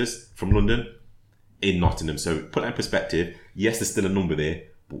investors from London in Nottingham. So put that in perspective. Yes, there's still a number there,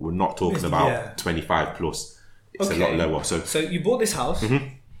 but we're not talking about 25 plus. It's a lot lower. So you bought this house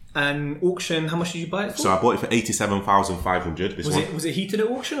and auction, how much did you buy it for? So I bought it for 87,500. Was it heated at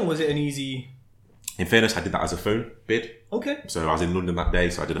auction or was it an easy? In fairness, I did that as a phone bid. Okay. So I was in London that day,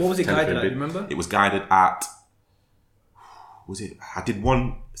 so I did a What was it guided at, bid. remember? It was guided at... I did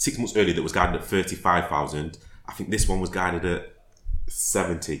one 6 months earlier that was guided at 35,000. I think this one was guided at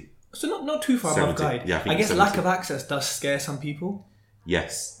 70. So not too far above guide. Yeah, I guess 70. lack of access does scare some people.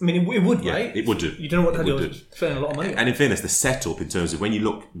 Yes. I mean, it would, right? It would do. You don't know what to do. Spending a lot of money. And in fairness, the setup in terms of when you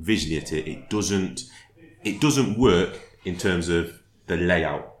look visually at it, it doesn't work in terms of the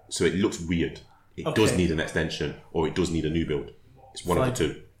layout. So it looks weird. It does need an extension or it does need a new build. It's one of the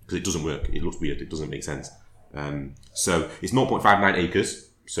two because it doesn't work. It looks weird. It doesn't make sense. So it's 0.59 acres.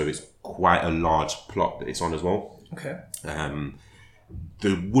 So it's quite a large plot that it's on as well. Okay.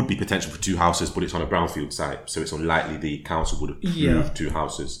 There would be potential for 2 houses, but it's on a brownfield site, so it's unlikely the council would approve 2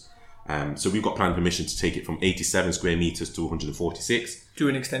 houses. So we've got planning permission to take it from 87 square meters to 146. Do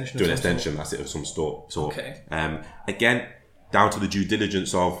an extension. That's it, of some sort. Okay. Again, down to the due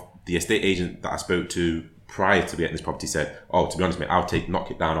diligence of the estate agent that I spoke to prior to getting this property said, "Oh, to be honest, mate,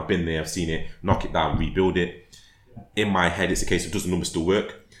 knock it down. I've been there, I've seen it. Knock it down, rebuild it." In my head, it's a case of does the number still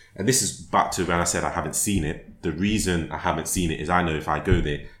work? And this is back to when I said I haven't seen it. The reason I haven't seen it is I know if I go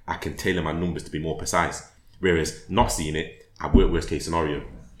there, I can tailor my numbers to be more precise. Whereas not seeing it, I work worst case scenario.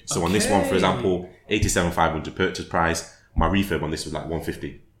 So on this one, for example, 87,500 purchase price, my refurb on this was like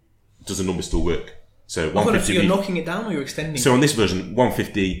 150. Does the number still work? So 150. So you're knocking it down or you're extending? So on this version,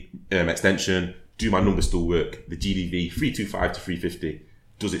 150 extension, do my numbers still work? The GDV 325 to 350.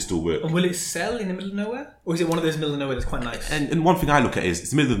 Does it still work? And will it sell in the middle of nowhere? Or is it one of those middle of nowhere that's quite nice? And one thing I look at is, it's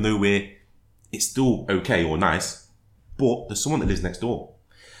the middle of nowhere, it's still okay or nice, but there's someone that lives next door.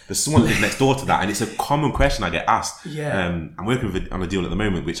 There's someone that lives next door to that, and it's a common question I get asked. Yeah. I'm working on a deal at the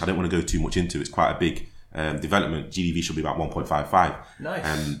moment, which I don't want to go too much into. It's quite a big development. GDV should be about 1.55.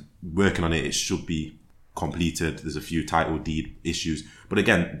 Nice. Working on it, it should be completed. There's a few title deed issues. But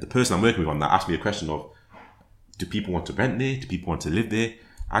again, the person I'm working with on that asked me a question of, do people want to rent there? Do people want to live there?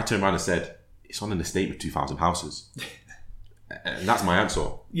 I turned around and said, it's on an estate with 2,000 houses. And that's my answer.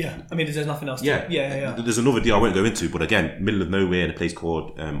 Yeah. I mean, there's nothing else. Yeah. There's another deal I won't go into, but again, middle of nowhere in a place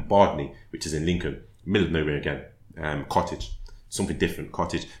called Bardney, which is in Lincoln. Middle of nowhere again. Cottage. Something different,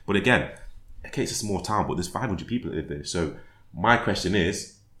 cottage. But again, okay, it's a small town, but there's 500 people that live there. So my question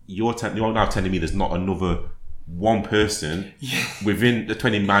is, you're now telling me there's not another one person within the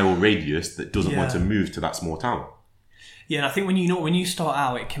 20-mile radius that doesn't want to move to that small town. Yeah, and I think when you start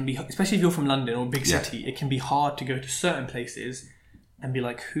out, it can be, especially if you're from London or a big city, it can be hard to go to certain places and be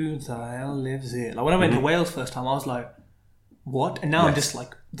like, who the hell lives here? Like when I went to Wales first time, I was like, what? And now I'm just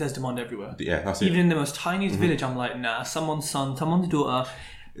like, there's demand everywhere. Yeah, that's it. Even in the most tiniest village, I'm like, nah, someone's son, someone's daughter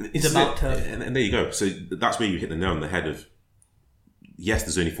is about to... And there you go. So that's where you hit the nail on the head of, yes,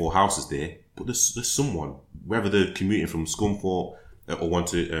 there's only 4 houses there, but there's someone, whether they're commuting from Scunthorpe or want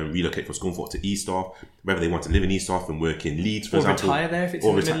to relocate from Scunthorpe to Easthoff, whether they want to live in Easthoff and work in Leeds, for example. Or retire there if it's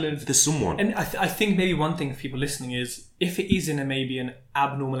in the middle of... There's someone. And I think maybe one thing for people listening is, if it is in maybe an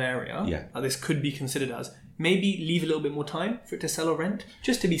abnormal area, this could be considered as, maybe leave a little bit more time for it to sell or rent,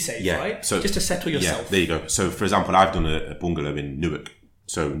 just to be safe, right? So, just to settle yourself. Yeah, there you go. So, for example, I've done a bungalow in Newark.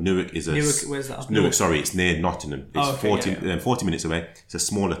 So Newark is where's that? Newark, sorry, it's near Nottingham. It's 40 minutes away. It's a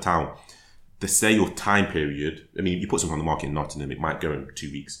smaller town. The sale time period, I mean, you put something on the market in Nottingham, it might go in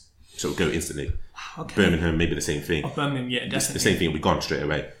 2 weeks. So it'll go instantly. Okay. Birmingham, maybe the same thing. Birmingham, yeah, definitely. The same thing, it'll be gone straight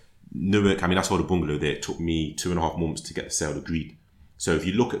away. Newark, I mean, I sold a bungalow there. It took me 2.5 months to get the sale agreed. So if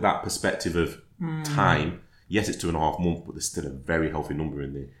you look at that perspective of time, yes, it's 2.5 months, but there's still a very healthy number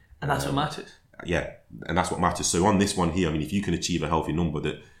in there. And that's what matters. Yeah, and that's what matters. So on this one here, I mean, if you can achieve a healthy number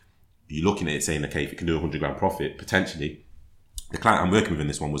that you're looking at it saying, okay, if it can do 100 grand profit, potentially, the client I'm working with in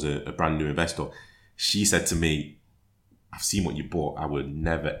this one was a brand new investor. She said to me, I've seen what you bought. I would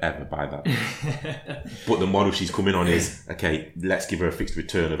never, ever buy that. But the model she's coming on is, okay, let's give her a fixed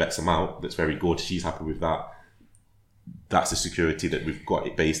return of X amount. That's very good. She's happy with that. That's the security that we've got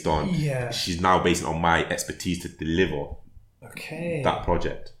it based on. Yeah. She's now based it on my expertise to deliver that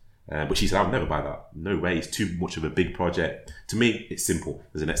project. But she said, I would never buy that. No way. It's too much of a big project. To me, it's simple.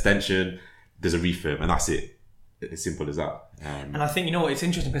 There's an extension, there's a refurb, and that's it. As simple as that. And I think, you know what, it's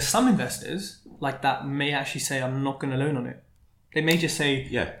interesting because some investors like that may actually say, I'm not going to loan on it. They may just say,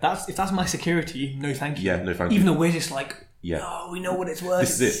 if that's my security, no thank you. Yeah, no thank you. Even though we're just like, oh, we know what it's worth.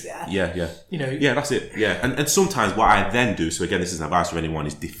 This is it. Yeah. You know. Yeah, that's it. Yeah. And sometimes what I then do, so again, this is an advice for anyone,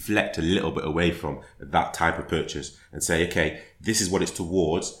 is deflect a little bit away from that type of purchase and say, okay, this is what it's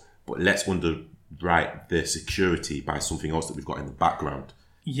towards, but let's underwrite the security by something else that we've got in the background.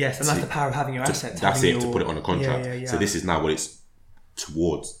 Yes, and that's the power of having your assets. That's it, to put it on a contract. Yeah. So this is now what it's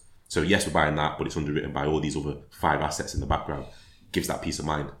towards. So yes, we're buying that, but it's underwritten by all these other 5 assets in the background. Gives that peace of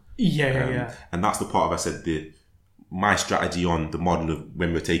mind. Yeah. And that's the part of, I said, my strategy on the model of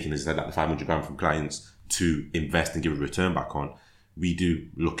when we're taking, as I said, like the 500 grand from clients to invest and give a return back on, we do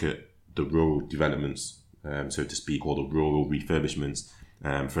look at the rural developments, so to speak, or the rural refurbishments.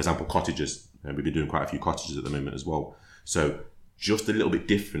 For example, cottages. We've been doing quite a few cottages at the moment as well. So just a little bit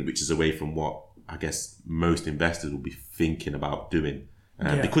different, which is away from what I guess most investors will be thinking about doing.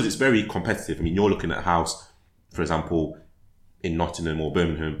 Because it's very competitive. I mean, you're looking at a house, for example, in Nottingham or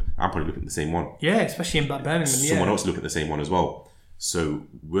Birmingham. I'm probably looking at the same one. Yeah, especially in Birmingham. Someone else looking at the same one as well. So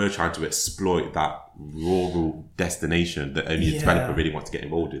we're trying to exploit that rural destination that only a developer really wants to get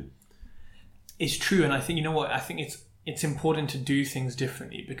involved in. It's true, and I think, you know what, I think it's important to do things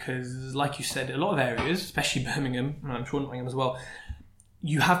differently because, like you said, a lot of areas, especially Birmingham, and I'm sure Nottingham as well,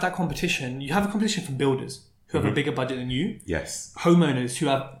 you have that competition. You have a competition from builders who have a bigger budget than you. Yes. Homeowners who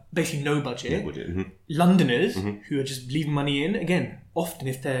have basically no budget. Londoners who are just leaving money in. Again, often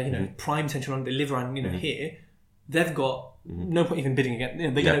if they're prime central London, they live around here, they've got no point even bidding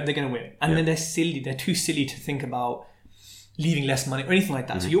again. They're going to win, and then they're too silly to think about leaving less money or anything like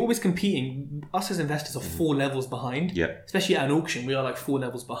that. So you're always competing. Us as investors are 4 levels behind. Especially at an auction, we are like 4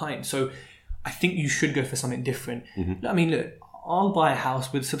 levels behind. So I think you should go for something different. I mean, look, I'll buy a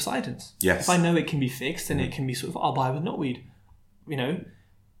house with subsidence. Yes. If I know it can be fixed, then it can be sort of, I'll buy with knotweed.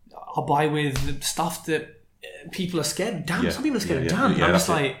 I'll buy with stuff that people are scared. Damn, some people are scared of damp. I'm just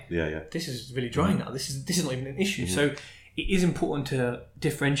like, this is really dry now. This is not even an issue. So it is important to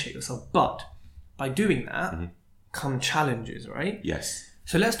differentiate yourself. But by doing that, come challenges, right? Yes.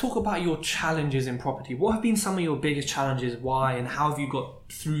 So let's talk about your challenges in property. What have been some of your biggest challenges? Why? And how have you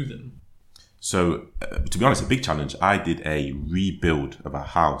got through them? So, to be honest, a big challenge. I did a rebuild of a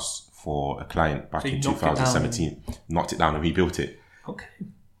house for a client back in 2017. Knocked it down and rebuilt it. Okay.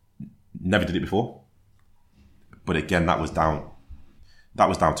 Never did it before. But again, that was down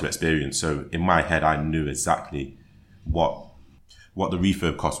to experience. So in my head, I knew exactly what the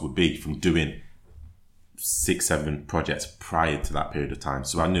refurb cost would be from doing 6-7 projects prior to that period of time.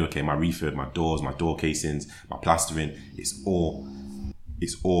 So I knew, okay, my refurb, my doors, my door casings, my plastering, it's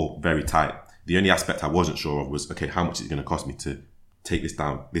all very tight. The only aspect I wasn't sure of was, okay, how much is it going to cost me to take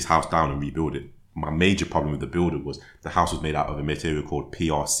this house down and rebuild it? My major problem with the builder was the house was made out of a material called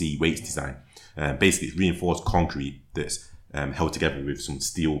PRC weights design. Basically, it's reinforced concrete that's held together with some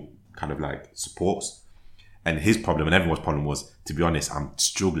steel kind of like supports. And his problem and everyone's problem was, to be honest, I'm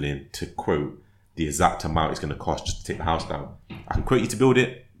struggling to quote the exact amount it's going to cost just to take the house down. I can quote you to build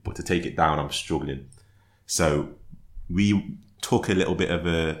it, but to take it down, I'm struggling. So we took a little bit of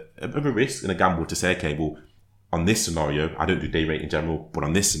a risk and a gamble to say, okay, well, on this scenario, I don't do day rate in general, but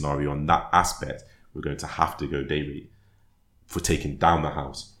on this scenario, on that aspect, we're going to have to go day rate for taking down the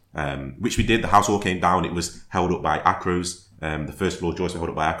house, which we did. The house all came down. It was held up by acros. The first floor joists were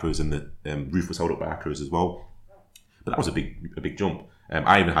held up by acros, and the roof was held up by acros as well. But that was a big jump.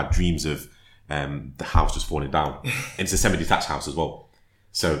 I even had dreams of the house just falling down. And it's a semi-detached house as well.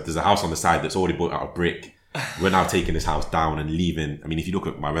 So there's a house on the side that's already built out of brick. We're now taking this house down and leaving. I mean, if you look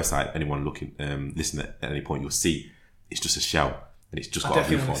at my website, anyone looking, listening at any point, you'll see it's just a shell, and it's just got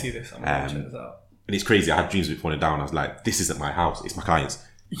a roof on. See this. I'm gonna check this out. And it's crazy. I had dreams of it falling down. I was like, this isn't my house. It's my client's.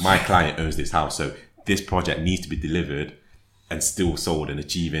 My client owns this house, so this project needs to be delivered and still sold and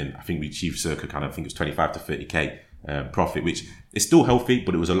achieving. I think we achieved circa I think it was 25 to 30k profit, which is still healthy,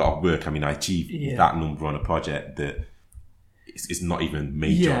 but it was a lot of work. I mean, I achieved that number on a project that is not even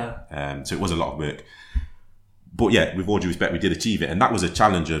major. So it was a lot of work. But yeah, with all due respect, we did achieve it. And that was a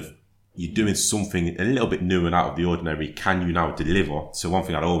challenge of you're doing something a little bit new and out of the ordinary. Can you now deliver? So one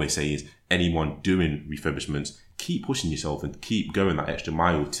thing I'd always say is anyone doing refurbishments, keep pushing yourself and keep going that extra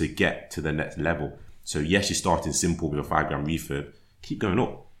mile to get to the next level. So yes, you're starting simple with a 5 grand refurb. Keep going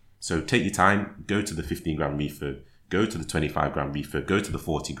up. So take your time, go to the 15 grand refurb, go to the 25 grand refurb, go to the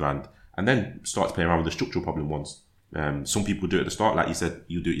 40 grand, and then start to play around with the structural problem ones. Some people do it at the start, like you said,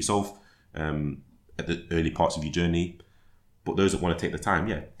 you do it yourself. At the early parts of your journey, but those that want to take the time,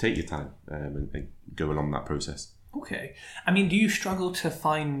 take your time and go along that process. Okay. I mean, do you struggle to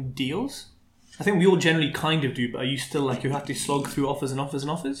find deals? I think we all generally kind of do, but are you still like you have to slog through offers and offers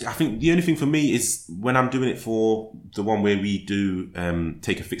and offers? I think the only thing for me is when I'm doing it for the one where we do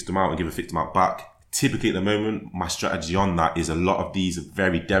take a fixed amount and give a fixed amount back. Typically at the moment, my strategy on that is a lot of these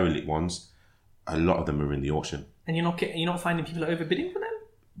very derelict ones, a lot of them are in the auction. And you're not finding people are overbidding for them?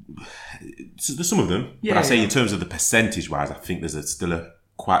 So there's some of them, but I say in terms of the percentage wise, I think there's still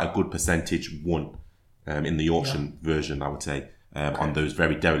quite a good percentage won in the auction version, I would say. on those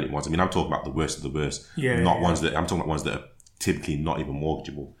very derelict ones. I mean, I'm talking about the worst of the worst, ones that I'm talking about ones that are typically not even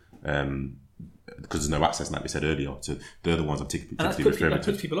mortgageable. Because there's no access, like we said earlier. So they're the ones I'm typically referring to. That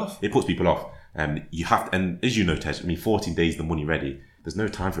puts people off. It puts people off. You have to, and as you know, Tej, I mean, 14 days, the money ready. There's no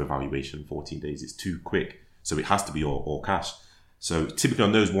time for evaluation. 14 days, it's too quick. So it has to be all cash. So typically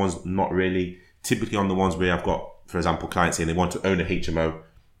on those ones, not really. Typically on the ones where I've got, for example, clients saying they want to own a HMO.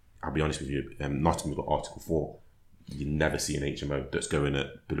 I'll be honest with you, Nottingham, we've got Article 4. You never see an HMO that's going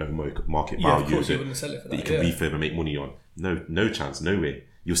at below market value. Of course you wouldn't sell it for that. You can refurb and make money on. No chance, no way.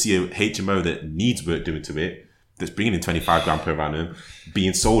 You'll see a HMO that needs work doing to it, that's bringing in 25 grand per annum,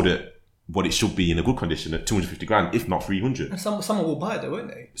 being sold at what it should be in a good condition at 250 grand, if not 300. And someone will buy it though, won't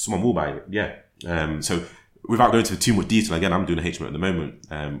they? Someone will buy it, yeah. So without going into too much detail, again, I'm doing a HMO at the moment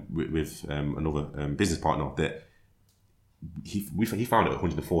with another business partner that he found it at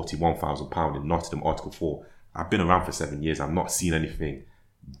 £141,000 in Nottingham, Article 4. I've been around for 7 years. I've not seen anything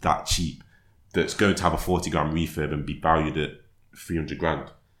that cheap that's going to have a 40 grand refurb and be valued at 300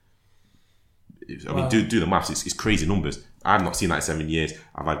 grand. I mean, do the maths. It's crazy numbers. I've not seen that in 7 years.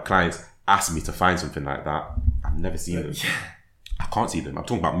 I've had clients ask me to find something like that. I've never seen them. I can't see them. I'm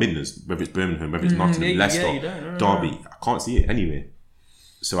talking about Midlands, whether it's Birmingham, whether it's Nottingham, Leicester, Derby. I can't see it anywhere.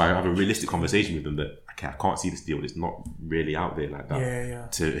 So I have a realistic conversation with them that I can't see this deal. It's not really out there like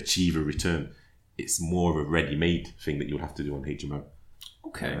that to achieve a return. It's more of a ready-made thing that you'll have to do on HMO.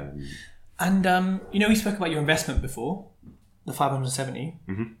 Okay. And we spoke about your investment before, the 570.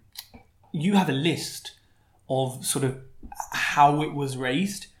 Mm-hmm. You have a list of sort of how it was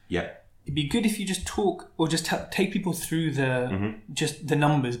raised. Yeah. It'd be good if you just talk or just take people through just the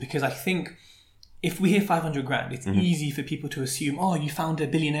numbers, because I think if we hear 500 grand, it's easy for people to assume, oh, you found a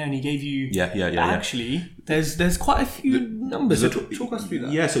billionaire and he gave you. Actually, there's quite a few numbers. So talk us through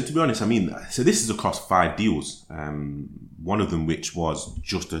that. Yeah. So to be honest, I mean, so this is across 5 deals. One of them which was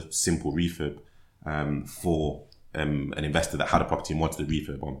just a simple refurb for an investor that had a property and wanted a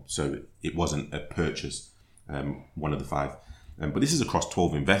refurb on. So it wasn't a purchase. One of the 5. But this is across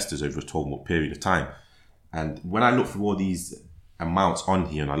 12 investors over a 12-month period of time. And when I look through all these amounts on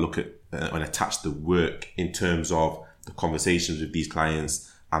here and I look at and attach the work in terms of the conversations with these clients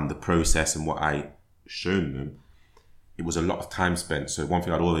and the process and what I shown them, it was a lot of time spent. So one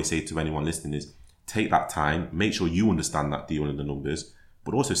thing I'd always say to anyone listening is take that time, make sure you understand that deal and the numbers,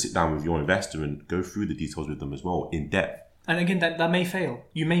 but also sit down with your investor and go through the details with them as well in depth. And again, that may fail.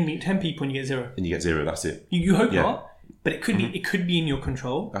 You may meet 10 people and you get 0. And you get 0, that's it. You hope not, but it could be. It could be in your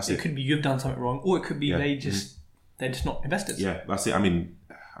control. That's it could be you've done something wrong, or it could be they're just not investors. Yeah, that's it. I mean,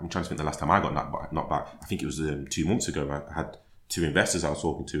 I'm trying to think the last time I got knocked back. I think it was 2 months ago. I had 2 investors I was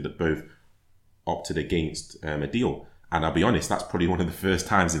talking to that both opted against a deal. And I'll be honest, that's probably one of the first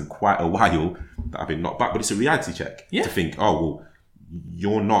times in quite a while that I've been knocked back. But it's a reality check to think, oh, well,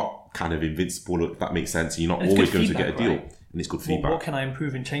 you're not kind of invincible, if that makes sense. You're not always going to get a deal. Right? And it's good feedback. What can I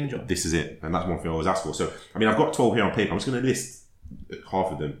improve and change on? This is it. And that's one thing I always ask for. So, I mean, I've got 12 here on paper. I'm just going to list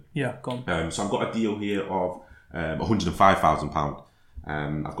half of them. Yeah, go on. So I've got a deal here of £105,000.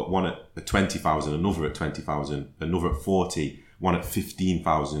 I've got one at 20,000, another at 20,000, another at 40, one at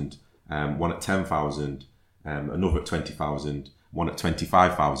 15,000, one at 10,000, another at 20,000, one at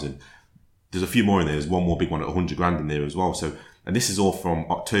 25,000. There's a few more in there. There's one more big one at 100 grand in there as well. So, and this is all from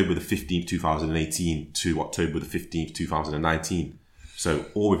October the 15th, 2018 to October the 15th, 2019. So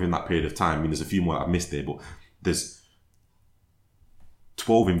all within that period of time. I mean, there's a few more that I've missed there, but there's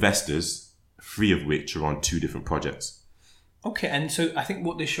 12 investors, 3 of which are on 2 different projects. Okay, and so I think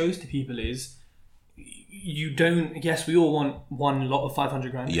what this shows to people is you don't, yes, we all want one lot of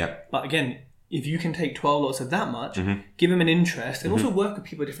 500 grand. Yeah. But again, if you can take 12 lots of that much, give them an interest, and also work with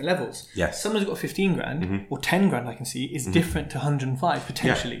people at different levels. Yes. Someone's got 15 grand or 10 grand, I can see, is different to 105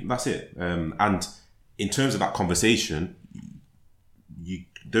 potentially. Yeah, that's it. And in terms of that conversation, you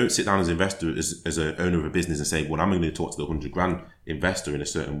don't sit down as an investor, as an owner of a business and say, well, I'm going to talk to the 100 grand investor in a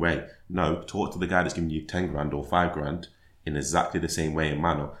certain way. No, talk to the guy that's giving you 10 grand or 5 grand in exactly the same way and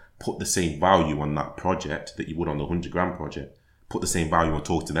manner. Put the same value on that project that you would on the 100 grand project. Put the same value on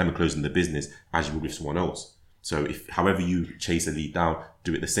talking to them and closing the business as you would with someone else. So if however you chase a lead down,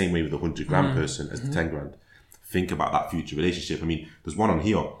 do it the same way with the 100 grand person as the 10 grand. Think about that future relationship. I mean, there's one on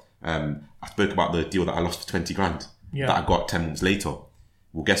here. I spoke about the deal that I lost for 20 grand that I got 10 months later.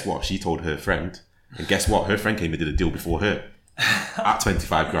 Well, guess what? She told her friend, and guess what? Her friend came and did a deal before her at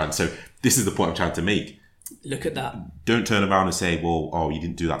 25 grand. So this is the point I'm trying to make. Look at that. Don't turn around and say, well, oh, you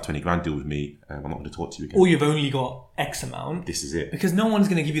didn't do that 20 grand deal with me. I'm not going to talk to you again. Or you've only got X amount. This is it. Because no one's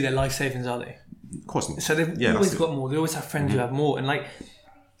going to give you their life savings, are they? Of course not. So they've always got more. They always have friends who have more. And like,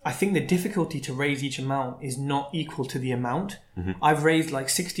 I think the difficulty to raise each amount is not equal to the amount. I've raised like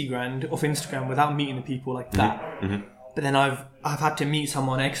 60 grand off Instagram without meeting the people like that. But then I've had to meet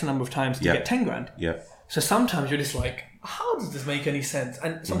someone X number of times to get 10 grand. Yeah. So sometimes you're just like, how does this make any sense?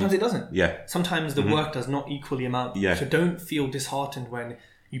 And sometimes it doesn't. Yeah. Sometimes the work does not equal the amount. Yeah. So don't feel disheartened when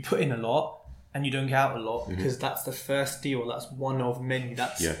you put in a lot and you don't get out a lot, because that's the first deal. That's one of many.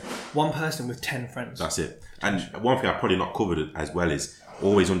 That's one person with 10 friends. That's it. And one thing I've probably not covered as well is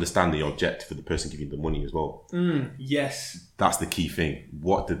always understand the objective for the person giving the money as well. Yes. That's the key thing.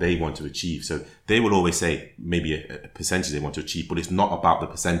 What do they want to achieve? So they will always say maybe a percentage they want to achieve, but it's not about the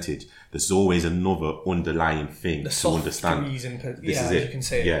percentage. There's always another underlying thing to understand. This is it. You can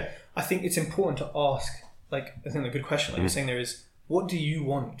say it. Yeah. I think it's important to ask, like, I think a good question, like you're saying there is, what do you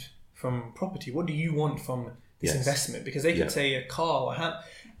want from property? What do you want from this investment? Because they could say a car or a hat,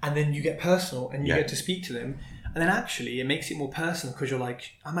 and then you get personal and you get to speak to them. And then actually it makes it more personal because you're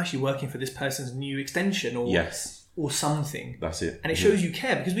like, I'm actually working for this person's new extension or something. That's it. And it shows you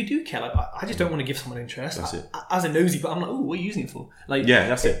care, because we do care. Like, I just don't want to give someone interest. That's it. As a nosy, but I'm like, oh, what are you using it for? Like, yeah,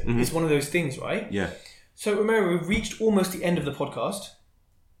 that's it. It's one of those things, right? Yeah. So Romero, we've reached almost the end of the podcast.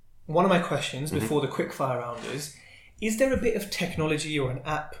 One of my questions before the quickfire round is there a bit of technology or an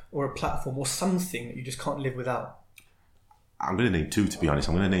app or a platform or something that you just can't live without? I'm going to name two, to be honest.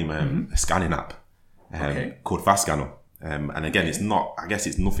 I'm going to name a scanning app called Fast Scanner. And again, it's not, I guess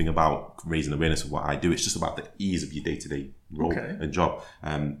it's nothing about raising awareness of what I do. It's just about the ease of your day-to-day role and job.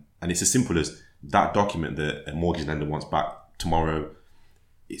 And it's as simple as that document that a mortgage lender wants back tomorrow.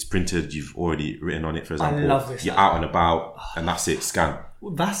 It's printed. You've already written on it, for example. I love this. You're out and about, and that's it. Scan.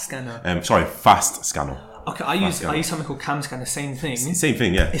 Fast Scanner. Fast Scanner. Okay, I use something called Cam Scanner. Same thing. Same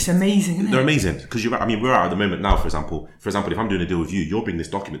thing, yeah. It's amazing, isn't it? They're amazing because we're out at the moment now. For example, if I'm doing a deal with you, you're bringing this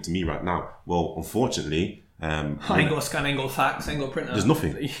document to me right now. Well, unfortunately, I ain't got a scan, ain't got a fax, ain't got a printer. There's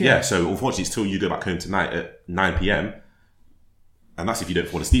nothing. Yeah. So unfortunately, it's till you go back home tonight at 9 p.m. And that's if you don't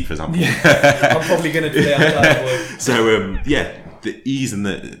fall asleep, for example. Yeah. I'm probably going to do that. So the ease and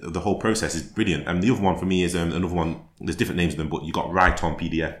the whole process is brilliant. And the other one for me is another one. There's different names of them, but you got Write on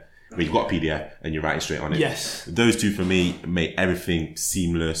PDF. Where you've got a PDF and you're writing straight on it. Yes. Those two for me make everything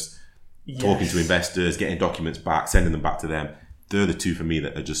seamless. Yes. Talking to investors, getting documents back, sending them back to them. They're the two for me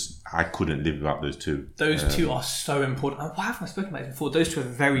that are just, I couldn't live without those two. Those two are so important. Why haven't I spoken about it before? Those two are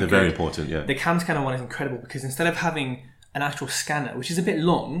very good. They're very important, yeah. The Cam Scanner one is incredible because instead of having an actual scanner, which is a bit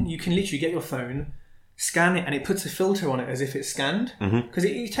long, you can literally get your phone, scan it, and it puts a filter on it as if it's scanned. Because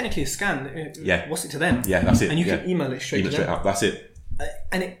it technically is scanned. What's it to them? Yeah, that's it. And you can email it straight to them. Out. That's it.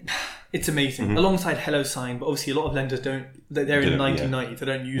 And it's amazing. Alongside HelloSign, but obviously a lot of lenders don't. They're in the 1990s. They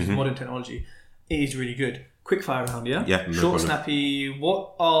don't use modern technology. It is really good. Quickfire round, yeah. Yeah. No Short, problem. snappy.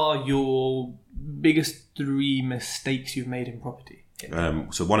 What are your biggest 3 mistakes you've made in property?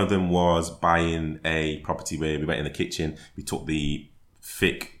 So one of them was buying a property where we went in the kitchen. We took the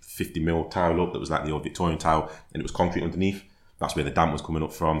thick 50mm tile up that was like the old Victorian tile, and it was concrete underneath. That's where the damp was coming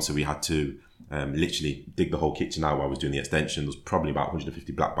up from. So we had to literally dig the whole kitchen out while I was doing the extension. There was probably about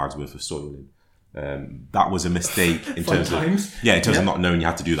 150 black bags worth of soil in. That was a mistake in terms of not knowing you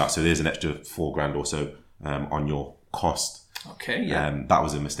had to do that. So there's an extra $4,000 or so on your cost. Okay, yeah. That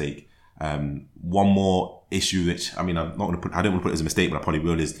was a mistake. One more issue, which I don't want to put it as a mistake, but I probably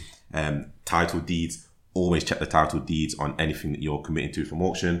will, is title deeds. Always check the title deeds on anything that you're committing to from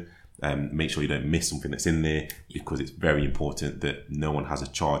auction. Make sure you don't miss something that's in there, because it's very important that no one has a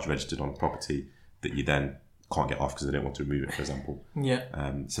charge registered on property that you then can't get off because they don't want to remove it, for example. Yeah.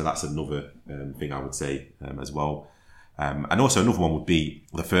 So that's another thing I would say as well. And also another one would be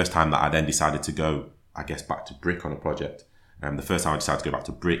the first time that I then decided to go, I guess, back to brick on a project. The first time I decided to go back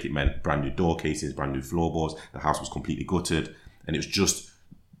to brick, it meant brand new door cases, brand new floorboards. The house was completely gutted, and it was just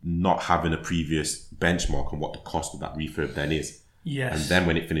not having a previous benchmark on what the cost of that refurb then is. Yes. And then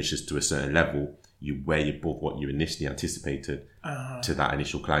when it finishes to a certain level, you weigh above what you initially anticipated to that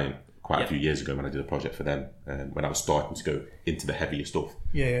initial client quite a few years ago when I did a project for them, when I was starting to go into the heavier stuff.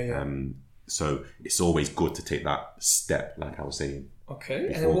 So it's always good to take that step, like I was saying. Okay.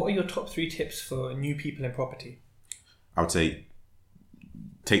 And then what are your top 3 tips for new people in property? I would say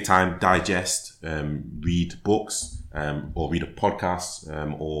take time, digest, read books, or read a podcast,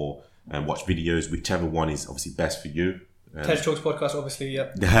 or watch videos, whichever one is obviously best for you. TED Talks podcast, obviously,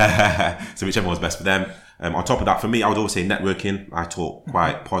 yeah. So whichever one's best for them. On top of that, for me, I would always say networking. I talk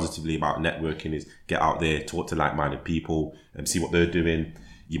quite positively about networking. Is get out there, talk to like-minded people, and see what they're doing.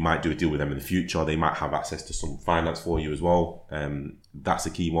 You might do a deal with them in the future. They might have access to some finance for you as well. That's a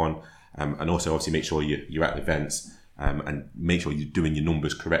key one. And also, obviously, make sure you're at events, and make sure you're doing your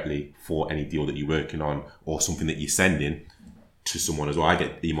numbers correctly for any deal that you're working on or something that you're sending. to someone as well. I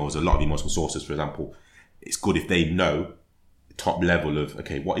get emails, a lot of emails from sources, for example. It's good if they know top level of,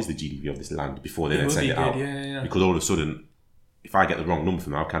 okay, what is the GDV of this land before they then send it out. Because all of a sudden, if I get the wrong number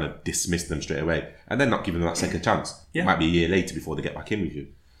from them, I'll kind of dismiss them straight away and then not give them that second chance. It might be a year later before they get back in with you.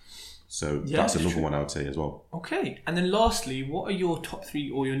 So that's another one I would say as well. Okay. And then lastly, what are your top 3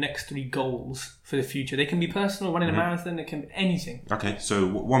 or your next 3 goals for the future? They can be personal, running a marathon, it can be anything. Okay. So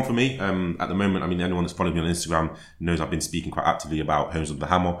one for me, at the moment, I mean, anyone that's followed me on Instagram knows I've been speaking quite actively about Homes of the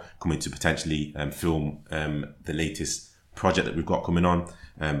Hammer, coming to potentially film the latest project that we've got coming on.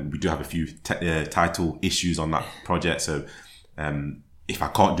 We do have a few title issues on that project. So if I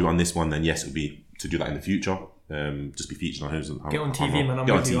can't do it on this one, then yes, it'll be to do that in the future. Just be featured on Homes of the Hammer. Get on TV, man.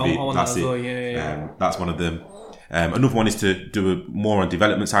 Get on TV. That's it. Well. That's one of them. Another one is to do more on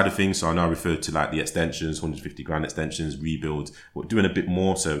development side of things. So I know I referred to like the extensions, 150 grand extensions, rebuilds. We're doing a bit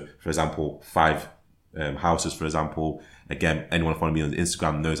more. So for example, 5 houses, for example. Again, anyone following me on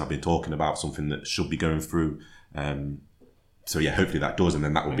Instagram knows I've been talking about something that should be going through. So yeah, hopefully that does. And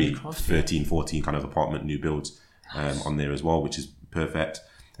then that will be 13, 14 kind of apartment new builds on there as well, which is perfect.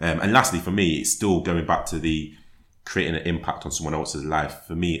 And lastly, for me, it's still going back to the creating an impact on someone else's life.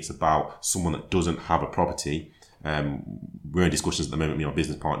 For me, it's about someone that doesn't have a property. We're in discussions at the moment with my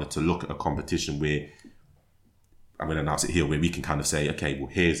business partner to look at a competition where, I'm going to announce it here, where we can kind of say, okay, well,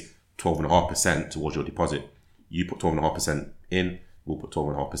 here's 12.5% towards your deposit. You put 12.5% in, we'll put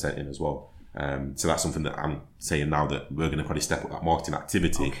 12.5% in as well. So that's something that I'm saying now that we're going to probably step up that marketing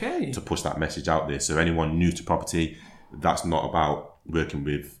activity to push that message out there. So anyone new to property, that's not about working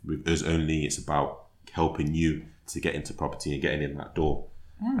with us only. It's about helping you to get into property and getting in that door.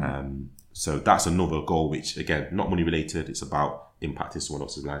 So that's another goal, which again, not money related. It's about impacting someone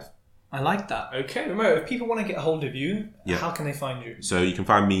else's life. I like that. Okay, Romero, if people want to get a hold of you, how can they find you? So you can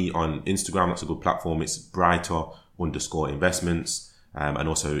find me on Instagram. That's a good platform. It's brighter_investments. And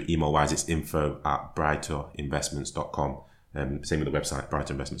also email-wise, it's info@brightorinvestments.com. Same with the website,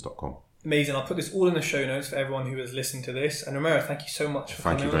 brightorinvestments.com. Amazing. I'll put this all in the show notes for everyone who has listened to this. And Romero, thank you so much for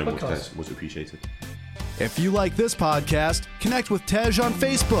coming on the podcast. Thank you very much, Tej. Much appreciated. If you like this podcast, connect with Tej on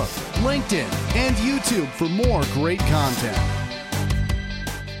Facebook, LinkedIn, and YouTube for more great content.